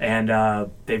 And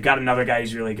they've got another guy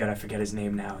who's really good. I forget his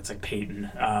name now. It's like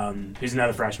Peyton, who's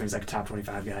another freshman. He's like a top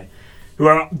 25 guy. Who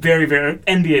are very, very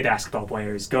NBA basketball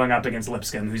players going up against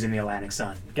Lipscomb, who's in the Atlantic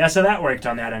Sun. Guess how that worked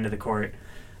on that end of the court.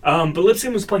 But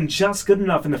Lipscomb was playing just good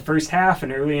enough in the first half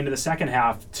and early into the second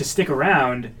half to stick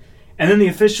around. And then the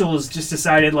officials just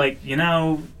decided, like, you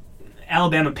know,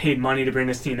 Alabama paid money to bring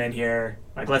this team in here.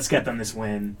 Like, let's get them this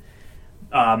win.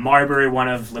 Marbury, one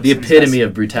of Lipscomb's the epitome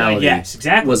of brutality, yes,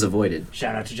 exactly. was avoided.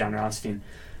 Shout out to John Rothstein.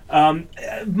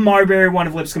 Marbury, one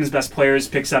of Lipscomb's best players,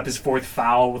 picks up his fourth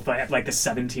foul with like the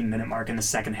 17-minute mark in the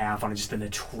second half on just an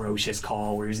atrocious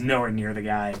call where he's nowhere near the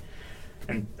guy.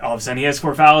 And all of a sudden he has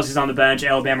 4 fouls, he's on the bench,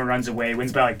 Alabama runs away,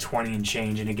 wins by like 20 and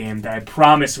change in a game that I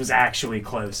promise was actually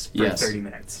close for 30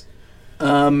 minutes.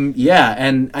 Yeah,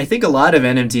 and I think a lot of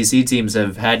NMTC teams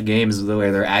have had games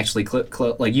where they're actually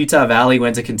like Utah Valley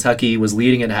went to Kentucky, was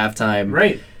leading at halftime.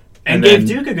 Right. And gave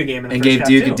Duke a good game in the first half, and gave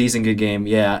Duke too. a decent good game,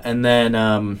 yeah. And then,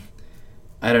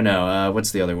 I don't know,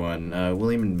 what's the other one?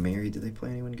 William and Mary, did they play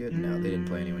anyone good? No, they didn't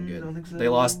play anyone good. I don't think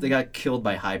so. They got killed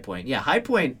by High Point. Yeah, High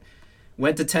Point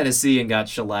went to Tennessee and got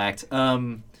shellacked.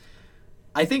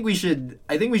 I think we should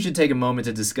take a moment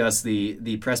to discuss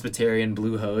the Presbyterian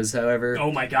Blue Hose, however.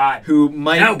 Oh my God. Who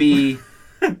might be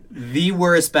the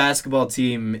worst basketball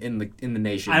team in the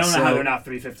nation. I don't know how they're not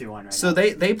 351 right so now.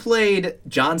 So they played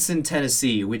Johnson,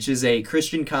 Tennessee, which is a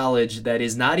Christian college that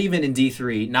is not even in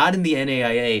D3, not in the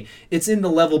NAIA. It's in the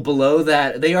level below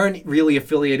that. They aren't really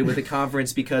affiliated with the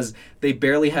conference because they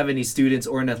barely have any students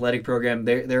or an athletic program.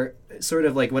 They're sort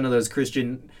of like one of those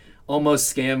Christian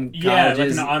almost scam colleges. Yeah,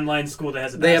 like an online school that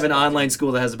has a basketball They have an online team.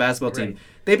 school that has a basketball team. Right.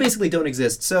 They basically don't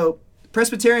exist. So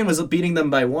Presbyterian was beating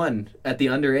them by 1 at the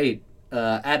under 8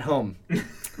 at home.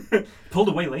 Pulled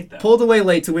away late, though. Pulled away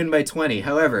late to win by 20.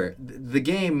 However, the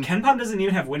game... KenPom doesn't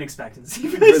even have win expectancy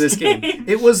for this game.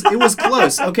 It was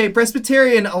close. Okay,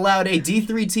 Presbyterian allowed a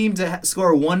D3 team to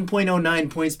score 1.09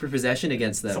 points per possession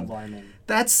against them.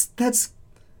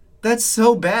 That's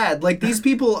so bad. Like, these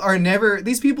people are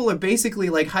basically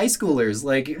like high schoolers.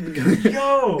 Like,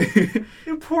 yo,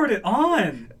 you poured it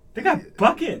on. They got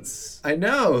buckets. I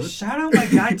know. Shout out my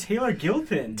guy Taylor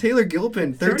Gilpin.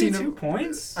 32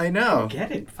 points. I know. Get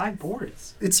it? 5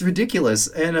 boards. It's ridiculous.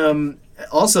 And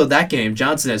also that game,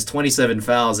 Johnson has 27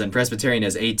 fouls and Presbyterian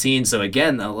has 18. So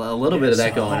again, a little bit of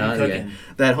that going on again.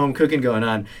 That home cooking going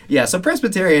on. Yeah. So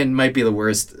Presbyterian might be the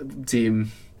worst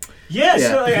team. Yeah.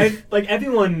 So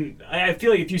everyone, I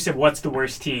feel like if you said what's the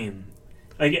worst team,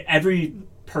 like every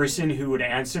person who would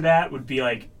answer that would be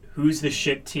like, who's the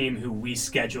shit team who we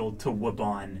scheduled to whoop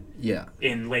on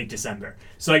in late December?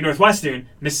 So, like, Northwestern,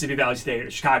 Mississippi Valley State, or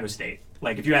Chicago State.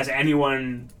 Like, if you ask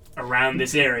anyone around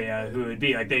this area who it would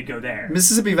be, like, they'd go there.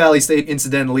 Mississippi Valley State,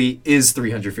 incidentally, is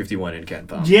 351 in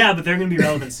KenPom. Yeah, but they're going to be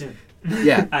relevant soon.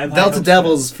 Yeah, Delta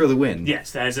Devils for the win.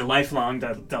 Yes, that is a lifelong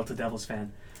Delta Devils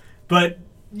fan. But,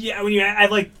 yeah,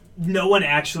 no one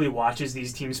actually watches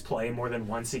these teams play more than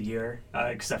once a year,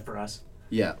 except for us.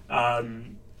 Yeah.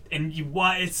 And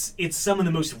it's some of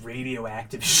the most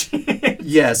radioactive shit.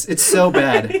 Yes, it's so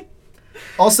bad.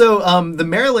 Also, the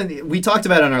Maryland, we talked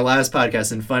about it on our last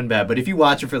podcast in Fun Bad, but if you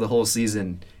watch it for the whole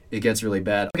season, it gets really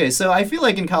bad. Okay, so I feel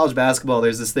like in college basketball,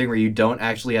 there's this thing where you don't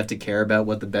actually have to care about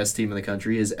what the best team in the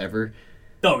country is ever.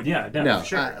 Oh, yeah, no for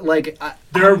sure.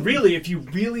 There are really, if you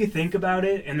really think about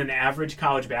it, in an average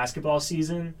college basketball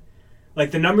season,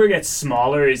 like, the number gets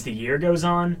smaller as the year goes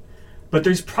on, but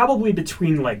there's probably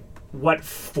between,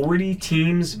 40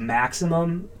 teams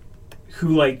maximum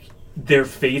who, their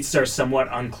fates are somewhat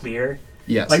unclear.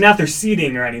 Yes. Like, not their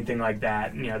seeding or anything like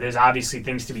that. You know, there's obviously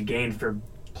things to be gained for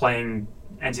playing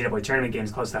NCAA tournament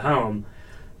games close to home.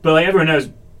 But, everyone knows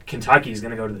Kentucky's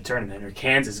going to go to the tournament or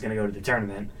Kansas is going to go to the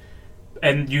tournament.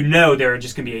 And you know there are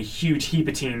just going to be a huge heap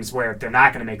of teams where they're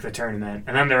not going to make the tournament.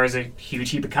 And then there is a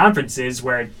huge heap of conferences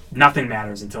where nothing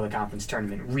matters until the conference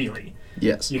tournament, really.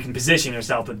 Yes. You can position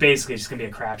yourself, but basically it's just going to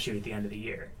be a crapshoot at the end of the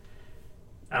year.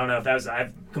 I don't know if that was...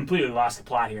 I've completely lost the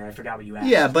plot here. I forgot what you asked.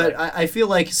 Yeah, but I feel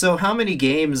like... So how many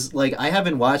games... I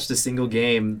haven't watched a single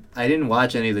game. I didn't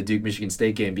watch any of the Duke-Michigan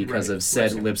State game because of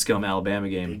said Lipscomb-Alabama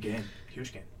game. Big game.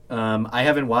 Huge game. I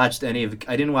haven't watched any of...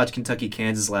 I didn't watch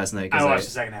Kentucky-Kansas last night. I watched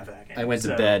the second half of that game. I went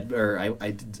to bed, or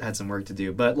I had some work to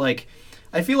do. But,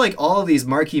 I feel like all of these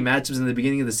marquee matchups in the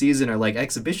beginning of the season are,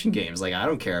 exhibition games. I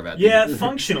don't care about Yeah,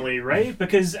 functionally, right?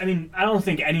 Because, I don't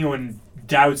think anyone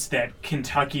doubts that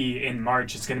Kentucky in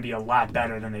March is going to be a lot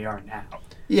better than they are now.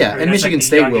 Yeah, and Michigan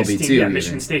State will be, too. Yeah,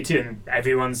 Michigan State, too. And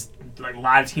everyone's... a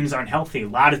lot of teams aren't healthy. A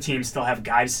lot of teams still have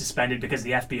guys suspended because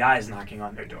the FBI is knocking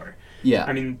on their door.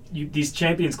 Yeah. These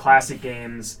Champions Classic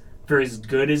games, for as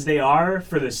good as they are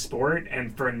for the sport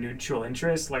and for a neutral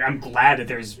interest, I'm glad that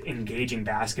there's engaging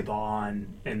basketball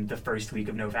on in the first week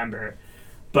of November.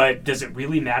 But does it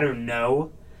really matter?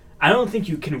 No. I don't think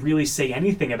you can really say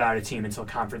anything about a team until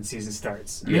conference season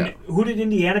starts. I Yeah. mean, who did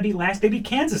Indiana beat last? They beat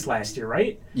Kansas last year,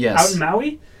 right? Yes. Out in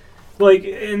Maui? Like,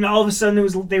 and all of a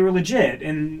sudden they were legit,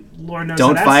 and Lord knows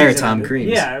Don't how that fire season Tom ended. Crean.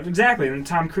 Yeah, exactly. And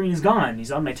Tom Crean's gone.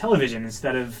 He's on my television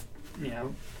instead of,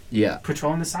 Yeah.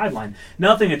 patrolling the sideline.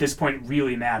 Nothing at this point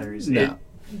really matters. No.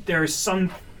 There are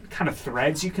some kind of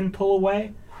threads you can pull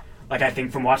away. Like, I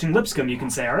think from watching Lipscomb, you can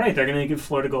say, all right, they're going to give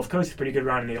Florida Gulf Coast a pretty good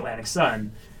run in the Atlantic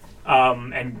Sun.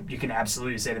 And you can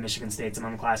absolutely say that Michigan State's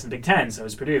among the class in the Big Ten, so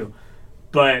is Purdue.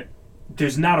 But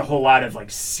there's not a whole lot of like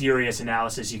serious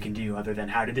analysis you can do other than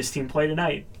how did this team play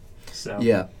tonight. So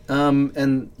Yeah.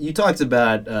 And you talked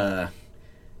about.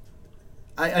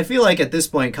 I feel like at this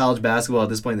point, college basketball at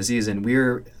this point in the season,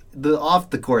 the off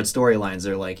the court storylines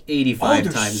are like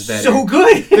 85 times better. So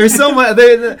good. There's so much.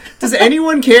 Does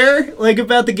anyone care like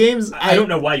about the games? I don't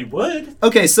know why you would.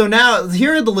 Okay, so now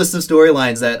here are the list of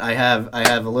storylines that I have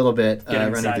a little bit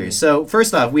running through. So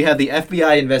first off, we have the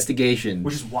FBI investigation,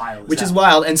 Which is wild. which is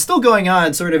wild and still going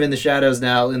on, sort of in the shadows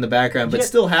now in the background, but Yeah.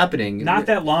 still happening. Not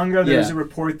that long ago, there was Yeah. a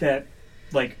report that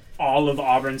like all of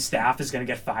Auburn's staff is going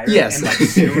to get fired. Yes. And like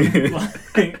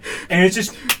soon. And it's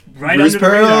just right Bruce under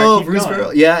the radar. Keep Bruce going.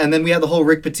 Pearl, yeah, and then we have the whole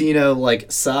Rick Pitino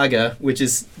like saga, which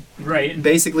is Right.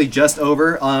 basically just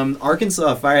over.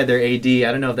 Arkansas fired their AD.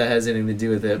 I don't know if that has anything to do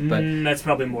with it, but That's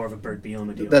probably more of a Bert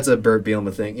Bielema deal. that's a Burt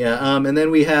Bielema thing. Yeah, and then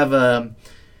we have.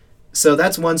 So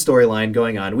that's one storyline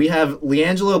going on. We have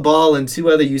LiAngelo Ball and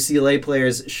two other UCLA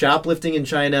players shoplifting in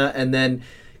China, and then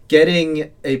getting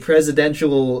a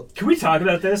presidential Can we talk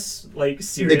about this like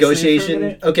seriously for a negotiation.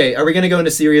 minute? Okay, are we going to go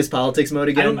into serious politics mode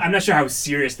again? I'm not sure how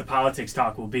serious the politics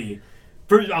talk will be.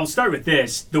 First, I'll start with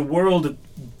this. The world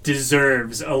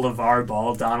deserves a LeVar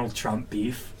Ball Donald Trump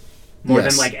beef more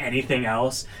Yes. than like anything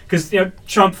else. Because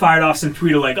Trump fired off some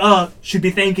tweet of like, "Oh, should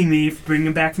be thanking me for bringing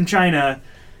him back from China,"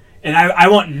 and I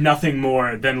want nothing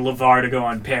more than LeVar to go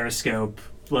on Periscope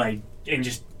and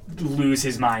just lose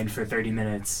his mind for 30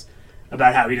 minutes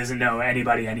about how he doesn't know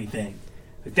anybody anything.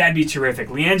 That'd be terrific.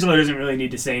 LiAngelo doesn't really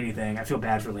need to say anything. I feel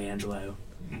bad for LiAngelo,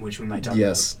 which we might talk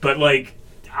Yes. about. But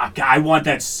I want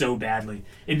that so badly.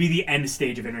 It'd be the end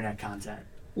stage of internet content.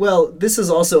 Well, this has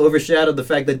also overshadowed the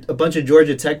fact that a bunch of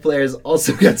Georgia Tech players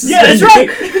also got Yeah, suspended. that's right.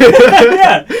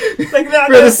 Yeah,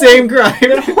 For the same crime.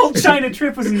 That whole China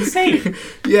trip was insane.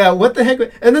 Yeah, what the heck?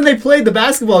 And then they played the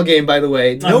basketball game, by the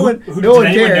way. No one Did cared.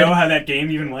 anyone know how that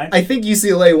game even went? I think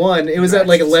UCLA won. It was at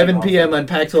like 11 p.m. on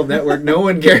Pac-12 Network. No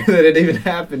one cared that it even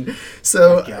happened.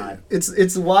 So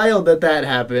it's wild that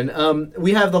happened.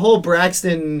 We have the whole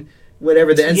Braxton,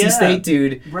 whatever, the NC State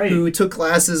dude who took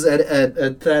classes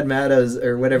at Thad Matta's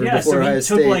or whatever before Ohio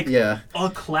State. A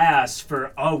class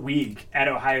for a week at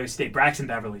Ohio State. Braxton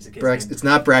Beverly's a kid's name. It's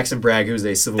not Braxton Bragg, who's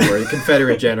a Civil War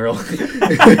Confederate general. No,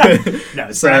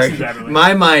 it's Braxton Beverly.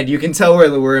 My mind. You can tell where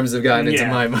the worms have gotten into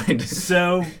my mind.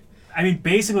 So, I mean,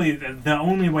 basically, the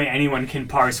only way anyone can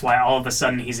parse why all of a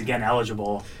sudden he's again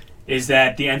eligible is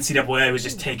that the NCAA was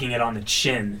just taking it on the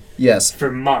chin. Yes.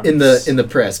 For months. In the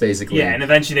press, basically. Yeah, and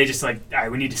eventually they just all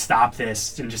right, we need to stop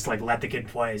this and just let the kid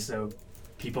play so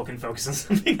people can focus on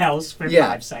something else for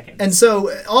 5 seconds. And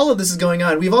so all of this is going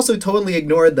on. We've also totally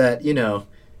ignored that,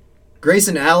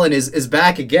 Grayson Allen is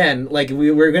back again.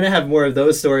 We're going to have more of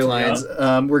those storylines.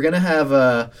 Yeah. We're going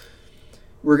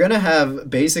to have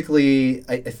basically,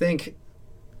 I think,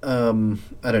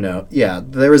 I don't know. Yeah,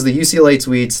 there was the UCLA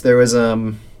tweets. There was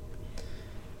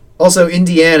also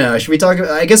Indiana. Should we talk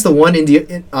about, I guess the one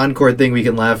on-court thing we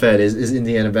can laugh at is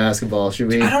Indiana basketball. Should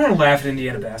we? I don't want to laugh at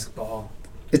Indiana basketball.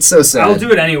 It's so sad. I'll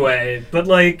do it anyway. But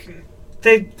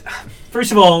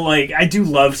first of all, I do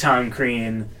love Tom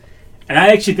Crean. And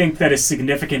I actually think that a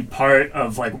significant part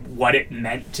of what it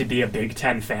meant to be a Big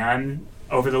Ten fan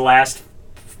over the last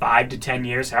 5 to 10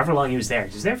 years, however long he was there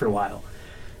for a while,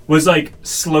 was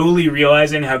slowly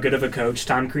realizing how good of a coach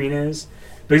Tom Crean is.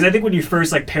 Because I think when you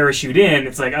first parachute in,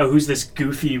 it's who's this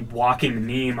goofy walking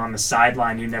meme on the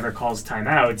sideline who never calls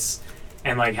timeouts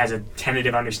and has a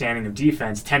tenuous understanding of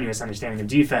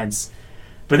defense.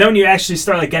 But then when you actually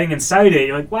start getting inside it,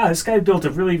 you're wow, this guy built a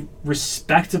really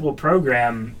respectable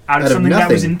program out of something that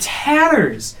was in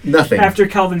tatters. Nothing. After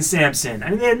Kelvin Sampson. I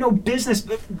mean, they had no business.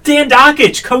 Dan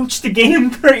Dockich coached the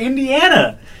game for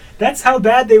Indiana. That's how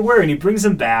bad they were. And he brings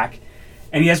them back.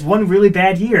 And he has one really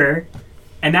bad year.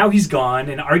 And now he's gone.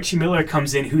 And Archie Miller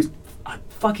comes in, who's a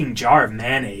fucking jar of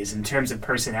mayonnaise in terms of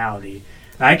personality.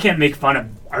 I can't make fun of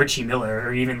Archie Miller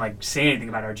or even say anything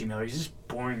about Archie Miller. He's just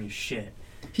boring as shit.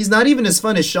 He's not even as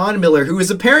fun as Sean Miller, who is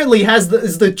apparently is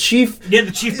the chief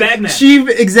bagman, chief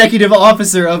executive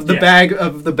officer of the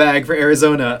bag for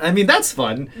Arizona. I mean, that's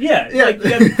fun. Yeah. Like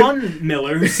you have Fun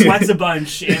Miller who sweats a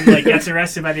bunch and like gets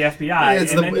arrested by the FBI.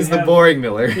 It's the boring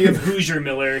Miller. You have Hoosier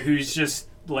Miller, who's just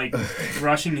like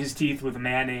brushing his teeth with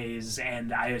mayonnaise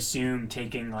and I assume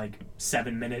taking like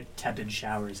 7-minute tepid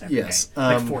showers every day,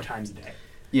 like 4 times a day.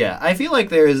 Yeah, I feel like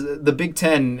the Big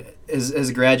Ten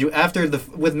is graduate after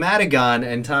with Madigan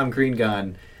and Tom Crean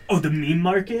gone. Oh, the meme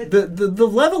market. The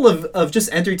level of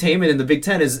just entertainment in the Big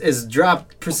Ten is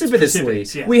dropped precipitously.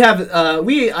 Yeah. We have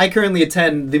I currently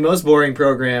attend the most boring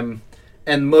program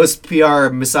and most PR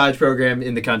massage program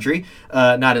in the country.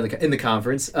 Not in the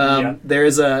conference.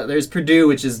 There's Purdue,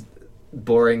 which is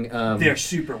boring. They're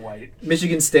super white.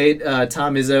 Michigan State,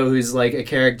 Tom Izzo, who's like a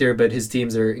character, but his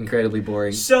teams are incredibly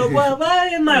boring. So,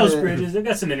 Miles Bridges, they've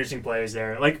got some interesting players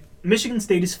there. Like, Michigan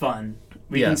State is fun.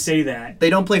 We can say that. They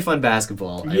don't play fun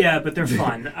basketball. Yeah, but they're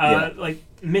fun. Like,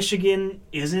 Michigan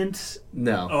isn't.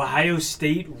 No. Ohio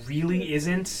State really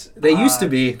isn't. They used to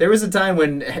be. There was a time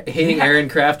when hating Aaron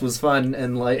Kraft was fun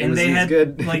and like they had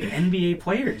good. Like NBA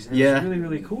players. And it was really,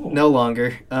 really cool. No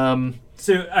longer.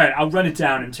 So, all right, I'll run it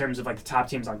down in terms of like the top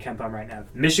teams on KenPom right now.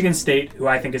 Michigan State, who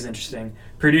I think is interesting.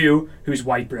 Purdue, who's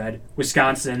white bread.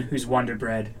 Wisconsin, who's Wonder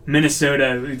Bread.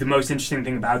 Minnesota, the most interesting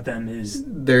thing about them is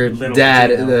their Little dad.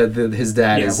 Patino. His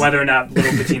dad is whether or not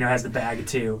Little Patino has the bag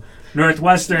too.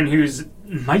 Northwestern, who's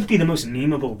might be the most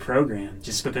memeable program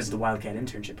just because of the Wildcat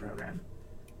internship program.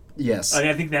 Yes.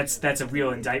 I think that's a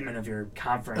real indictment of your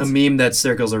conference. A meme that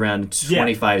circles around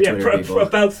 25 Twitter people.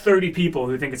 About 30 people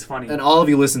who think it's funny. And all of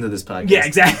you listen to this podcast. Yeah,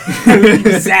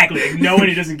 exactly. Exactly. Like, no one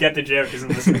who doesn't get the joke isn't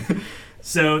listening.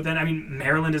 So then, I mean,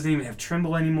 Maryland doesn't even have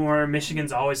Trimble anymore.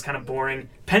 Michigan's always kind of boring.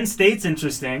 Penn State's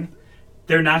interesting.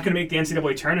 They're not going to make the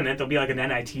NCAA tournament. They'll be like an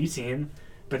NIT team.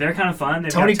 But they're kind of fun.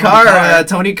 Tony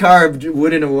Carr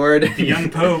Wooden Award. The young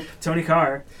Pope, Tony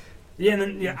Carr. Yeah, and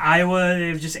then Iowa, they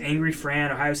have just angry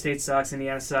Fran. Ohio State sucks.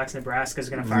 Indiana sucks. Nebraska's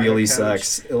going to fire really their coach.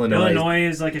 Sucks. Illinois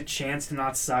is like a chance to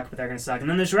not suck, but they're going to suck. And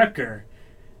then there's Rutger.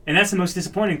 And that's the most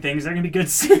disappointing thing, is they're going to be good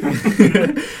soon.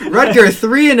 Rutger,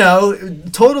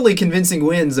 3-0, totally convincing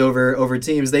wins over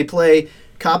teams. They play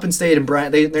Coppin State and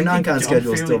Bryant. Their non-con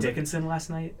schedule still. Dickinson last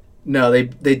night? No,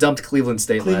 they dumped Cleveland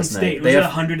State last night. Was it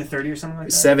 100-30 or something like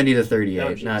that?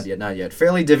 70-38. Not yet.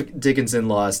 Fairleigh Dickinson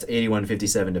lost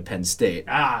 81-57 to Penn State.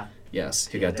 Yes,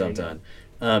 who got dumped on.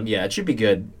 It should be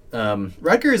good.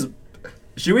 Rutgers.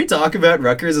 Should we talk about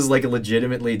Rutgers as like a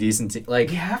legitimately decent team? Like,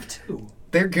 we have to.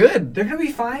 They're good. They're going to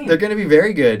be fine. They're going to be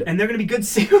very good. And they're going to be good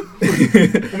soon.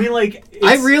 I mean, like...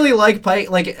 I really like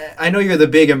Pike. Like, I know you're the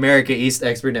big America East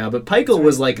expert now, but Peichel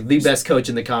was like the best coach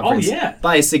in the conference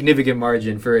by a significant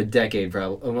margin for a decade,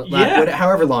 probably.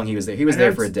 However long he was there. He was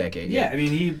there for a decade. Yeah, I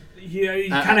mean, he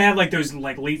kind of had like those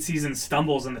like late season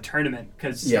stumbles in the tournament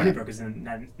because Stony Brook has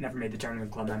never made the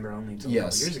tournament club member only until a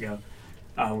couple years ago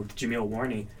with Jamil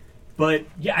Warney. But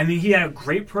yeah, I mean, he had a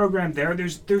great program there.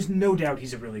 There's no doubt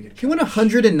he's a really good coach. He won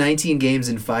 119 games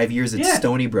in 5 years at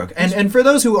Stony Brook. And for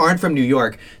those who aren't from New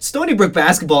York, Stony Brook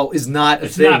basketball is not a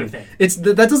thing. Not a thing.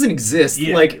 That doesn't exist.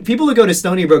 Yeah. Like, people who go to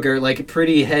Stony Brook are like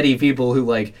pretty heady people who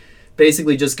like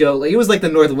basically just go. Like, it was like the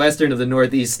Northwestern of the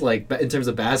Northeast, like in terms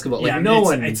of basketball. Yeah,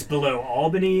 like it's below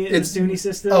Albany in the SUNY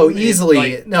system. Oh,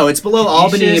 easily. It's below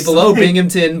Albany, below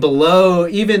Binghamton, below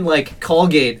even like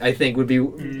Colgate. I think would be.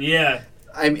 Yeah.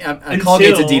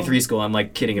 Colgate's a D3 school. I'm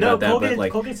like kidding about that, but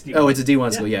like, Colgate's D1. Oh, it's a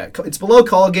D1 school. Yeah, it's below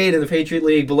Colgate in the Patriot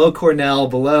League, below Cornell,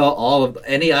 below all of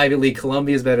any Ivy League.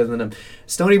 Columbia's better than them.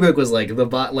 Stony Brook was like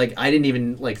I didn't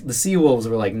even like the Seawolves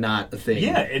were like not a thing.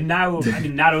 Yeah, and now I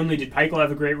mean, not only did Peichel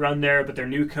have a great run there, but their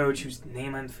new coach, whose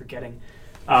name I'm forgetting,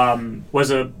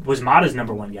 was Mata's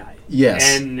number one guy.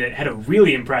 Yes, and had a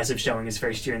really impressive showing his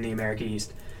first year in the America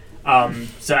East.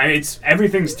 So I mean,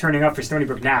 everything's turning up for Stony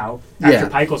Brook now after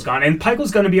Peichel's gone, and Peichel's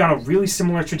going to be on a really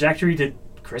similar trajectory to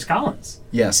Chris Collins.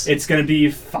 Yes, it's going to be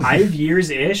 5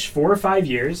 years-ish, 4 or 5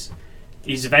 years.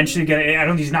 He's eventually going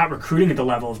to. He's not recruiting at the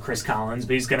level of Chris Collins,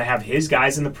 but he's going to have his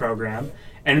guys in the program.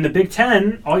 And in the Big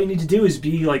Ten, all you need to do is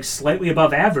be like slightly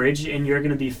above average, and you're going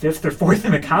to be 5th or 4th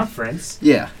in the conference.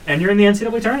 Yeah, and you're in the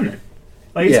NCAA tournament.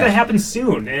 Like, it's going to happen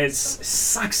soon, and it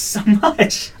sucks so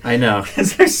much. I know.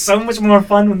 Because they're so much more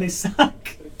fun when they suck.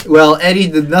 Well, Eddie,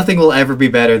 nothing will ever be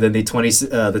better than the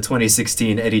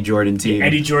 2016 Eddie Jordan team.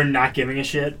 Eddie Jordan not giving a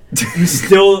shit.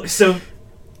 Still,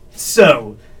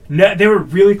 they were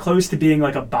really close to being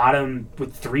like a bottom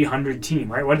with 300 team,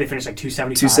 right? What did they finish, like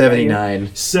 275?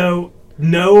 279. So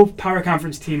no power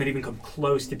conference team had even come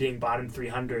close to being bottom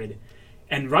 300.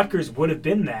 And Rutgers would have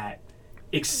been that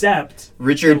except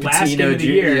Richard the last Pitino game of the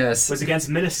year yes. was against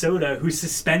Minnesota, who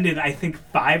suspended, I think,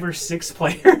 5 or 6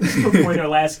 players before their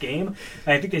last game.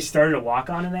 I think they started a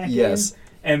walk-on in that Yes. game,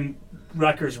 and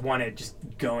Rutgers won it just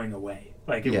going away.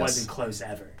 Like, it Yes. wasn't close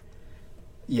ever.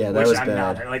 Yeah, that Which was I'm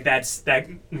bad. not. Like, that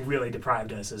really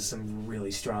deprived us of some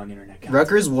really strong internet content.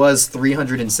 Rutgers was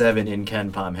 307 in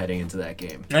Ken Pom heading into that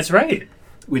game, That's right.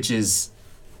 which is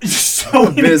So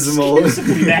abysmal.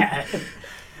 inexcusably bad.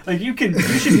 Like, you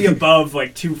should be above,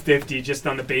 like, 250 just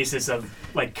on the basis of,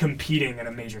 like, competing in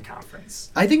a major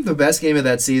conference. I think the best game of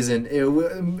that season.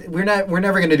 We're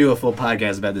never going to do a full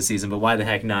podcast about the season, but why the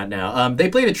heck not now? They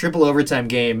played a triple overtime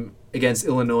game against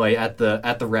Illinois at the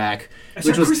rack,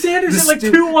 which was Corey Sanders the hit,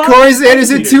 like, 2 wild Corey Sanders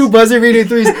hit beaters. 2 buzzer beater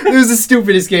threes. It was the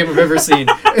stupidest game I've ever seen.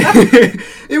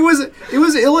 It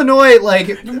was Illinois,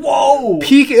 like, Whoa!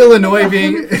 peak Illinois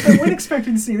being. The win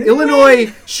expectancy.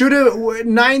 Illinois should have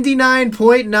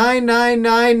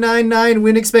 99.99999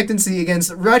 win expectancy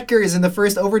against Rutgers in the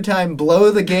first overtime,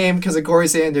 blow the game because of Corey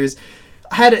Sanders.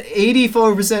 Had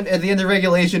 84% at the end of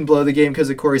regulation blow the game because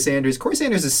of Corey Sanders. Corey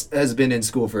Sanders has been in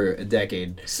school for a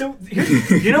decade. So,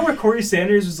 you know where Corey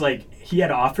Sanders was, like, he had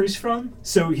offers from?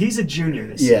 So, he's a junior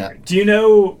this year. Do you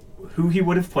know who he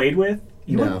would have played with?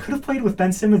 He No. could have played with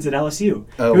Ben Simmons at LSU.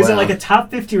 Oh, he was wow. like a top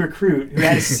 50 recruit who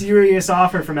had a serious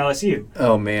offer from LSU.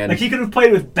 Oh, man. Like, he could have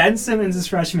played with Ben Simmons his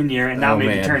freshman year and now Oh, made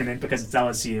man. the tournament because it's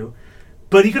LSU.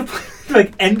 But he could have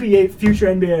played, like, future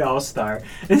NBA All-Star.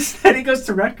 Instead, he goes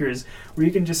to Rutgers, where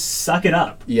you can just suck it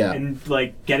up. Yeah. And,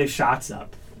 like, get his shots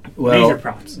up. Well, Major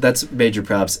props. That's major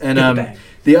props. And Get the bag.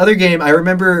 the other game, I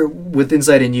remember with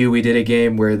Inside and You, we did a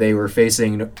game where they were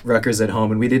facing Rutgers at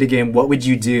home, and we did a game, what would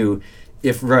you do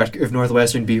if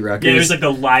Northwestern beat Rutgers? Yeah, it was like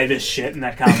the livest shit in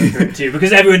that comment thread, too,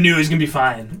 because everyone knew it was going to be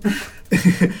fine.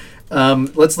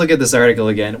 Let's look at this article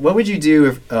again. What would you do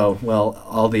if... Oh, well,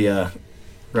 all the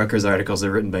Rutgers articles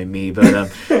are written by me, but...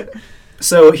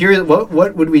 So here, what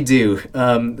would we do?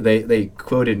 They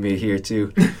quoted me here,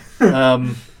 too.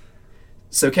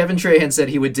 So Kevin Trahan said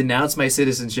he would denounce my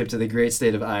citizenship to the great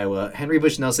state of Iowa. Henry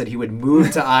Bushnell said he would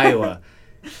move to Iowa,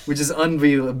 which is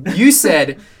unbelievable. You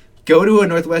said... Go to a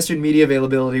Northwestern media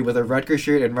availability with a Rutger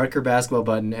shirt and Rutger basketball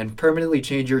button and permanently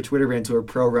change your Twitter brand to a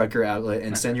pro-Rutger outlet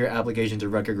and send your application to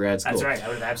Rutger grad school. That's right. I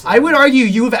would have absolutely. I would argue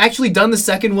you have actually done the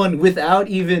second one without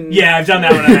even... Yeah, I've done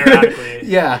that one ironically.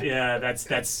 Yeah. Yeah, that's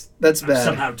bad.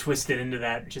 Somehow twisted into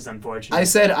that, which is unfortunate. I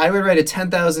said I would write a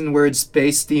 10,000-word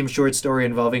space-themed short story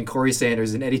involving Corey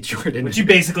Sanders and Eddie Jordan. Which you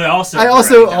basically also... I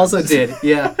also did,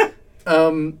 yeah.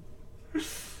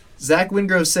 Zach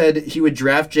Wingrove said he would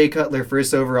draft Jay Cutler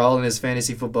first overall in his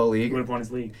fantasy football league. He would have won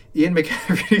his league. Ian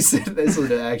McCaffrey said this was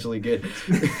actually good.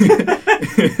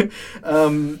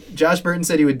 Josh Burton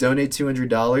said he would donate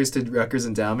 $200 to Rutgers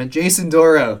Endowment. Jason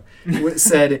Doro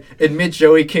said, admit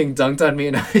Joey King dunked on me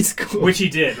in high school. Which he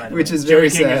did, by the way. Which is very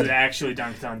Joey King sad. has actually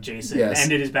dunked on Jason Yes. and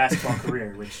ended his basketball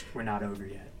career, which we're not over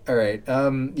yet. All right.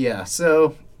 Yeah,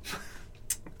 so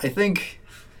I think...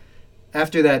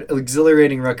 After that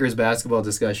exhilarating Rutgers basketball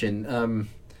discussion,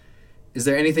 is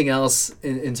there anything else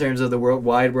in terms of the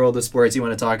wide world of sports you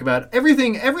want to talk about?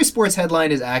 Every sports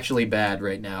headline is actually bad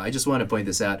right now. I just want to point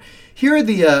this out. Here are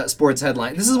the sports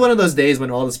headlines. This is one of those days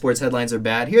when all the sports headlines are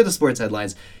bad. Here are the sports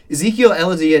headlines. Ezekiel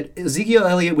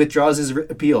Elliott withdraws his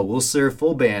appeal. Will serve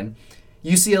full ban.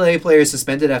 UCLA player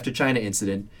suspended after China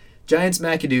incident. Giants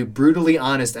McAdoo brutally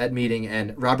honest at meeting,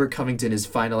 and Robert Covington is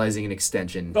finalizing an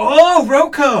extension. Oh,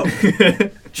 Rocco!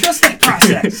 Trust that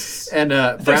process. And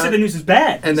I thought you said the news was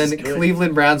bad. And This then is good.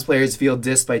 Cleveland Browns players feel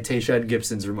dissed by Tayshaun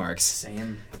Gibson's remarks.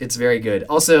 Same. It's very good.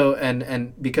 Also,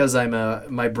 and because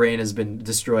my brain has been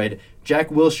destroyed, Jack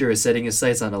Wilshere is setting his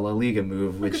sights on a La Liga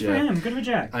move, which Good for him. Good for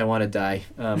Jack. I want to die.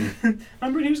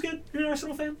 Remember he was good? You're an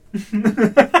Arsenal fan?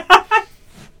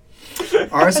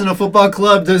 Arsenal Football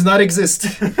Club does not exist.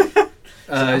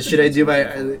 Should I do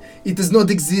my... it does not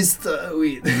exist.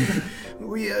 We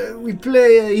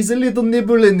play... he's a little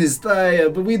nibble in his thigh,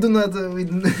 but we do not...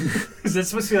 Is that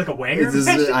supposed to be like a wanger? It's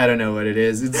just, I don't know what it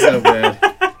is. It's so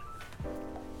bad.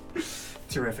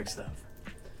 Terrific stuff.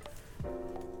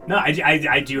 No,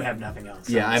 I do have nothing else.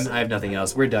 Yeah, I have nothing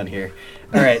else. We're done here.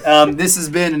 All right. This has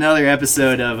been another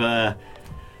episode of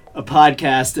a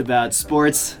podcast about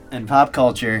sports and pop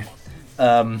culture.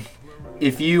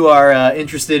 If you are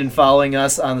interested in following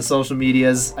us on the social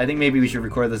medias, I think maybe we should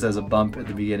record this as a bump at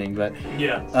the beginning. But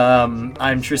yeah,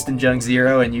 I'm Tristan Jung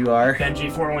Zero, and you are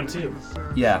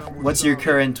Benji412. Yeah. What's your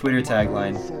current Twitter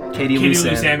tagline? Katie Lou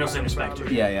Samuelson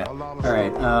Respecter. Yeah. All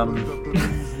right.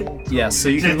 Yeah. So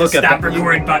you Hit can the look up stop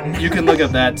recording button. You can look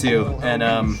up that too, and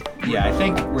yeah, I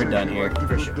think we're done here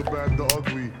for sure. The bad, the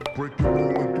ugly, break the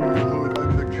moon through the hood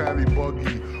in the caddy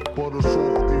buggy. Butter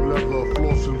softy leather,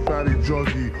 flossing fatty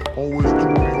juggy. Always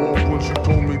threw me off when she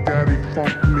told me daddy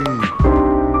funked me.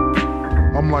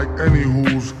 I'm like any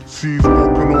who's sees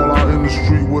walking all out in the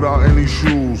street without any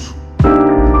shoes.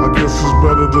 I guess it's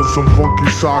better than some funky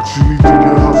socks. You need to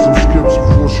get her some skips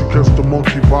before she catch the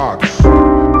monkey box.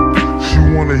 She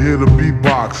wanna hear the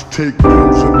beatbox, take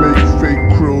pills and make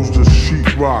fake krills to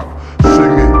sheetrock.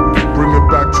 Sing it, bring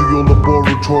it back to your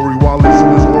laboratory while it's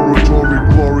in his oratory.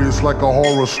 Glorious like a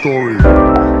horror story.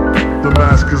 The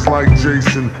mask is like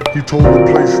Jason. He told the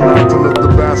place not to let the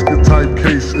basket type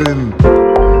case in.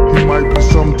 He might be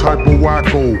some type of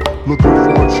wacko, looking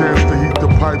for a chance to heat the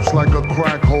pipes like a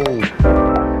crack hole.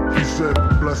 He said,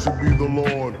 blessed be the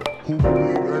Lord. Who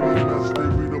believe any mess they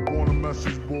read up on a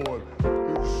message board?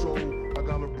 If so, I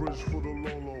got a bridge for the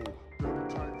Lord.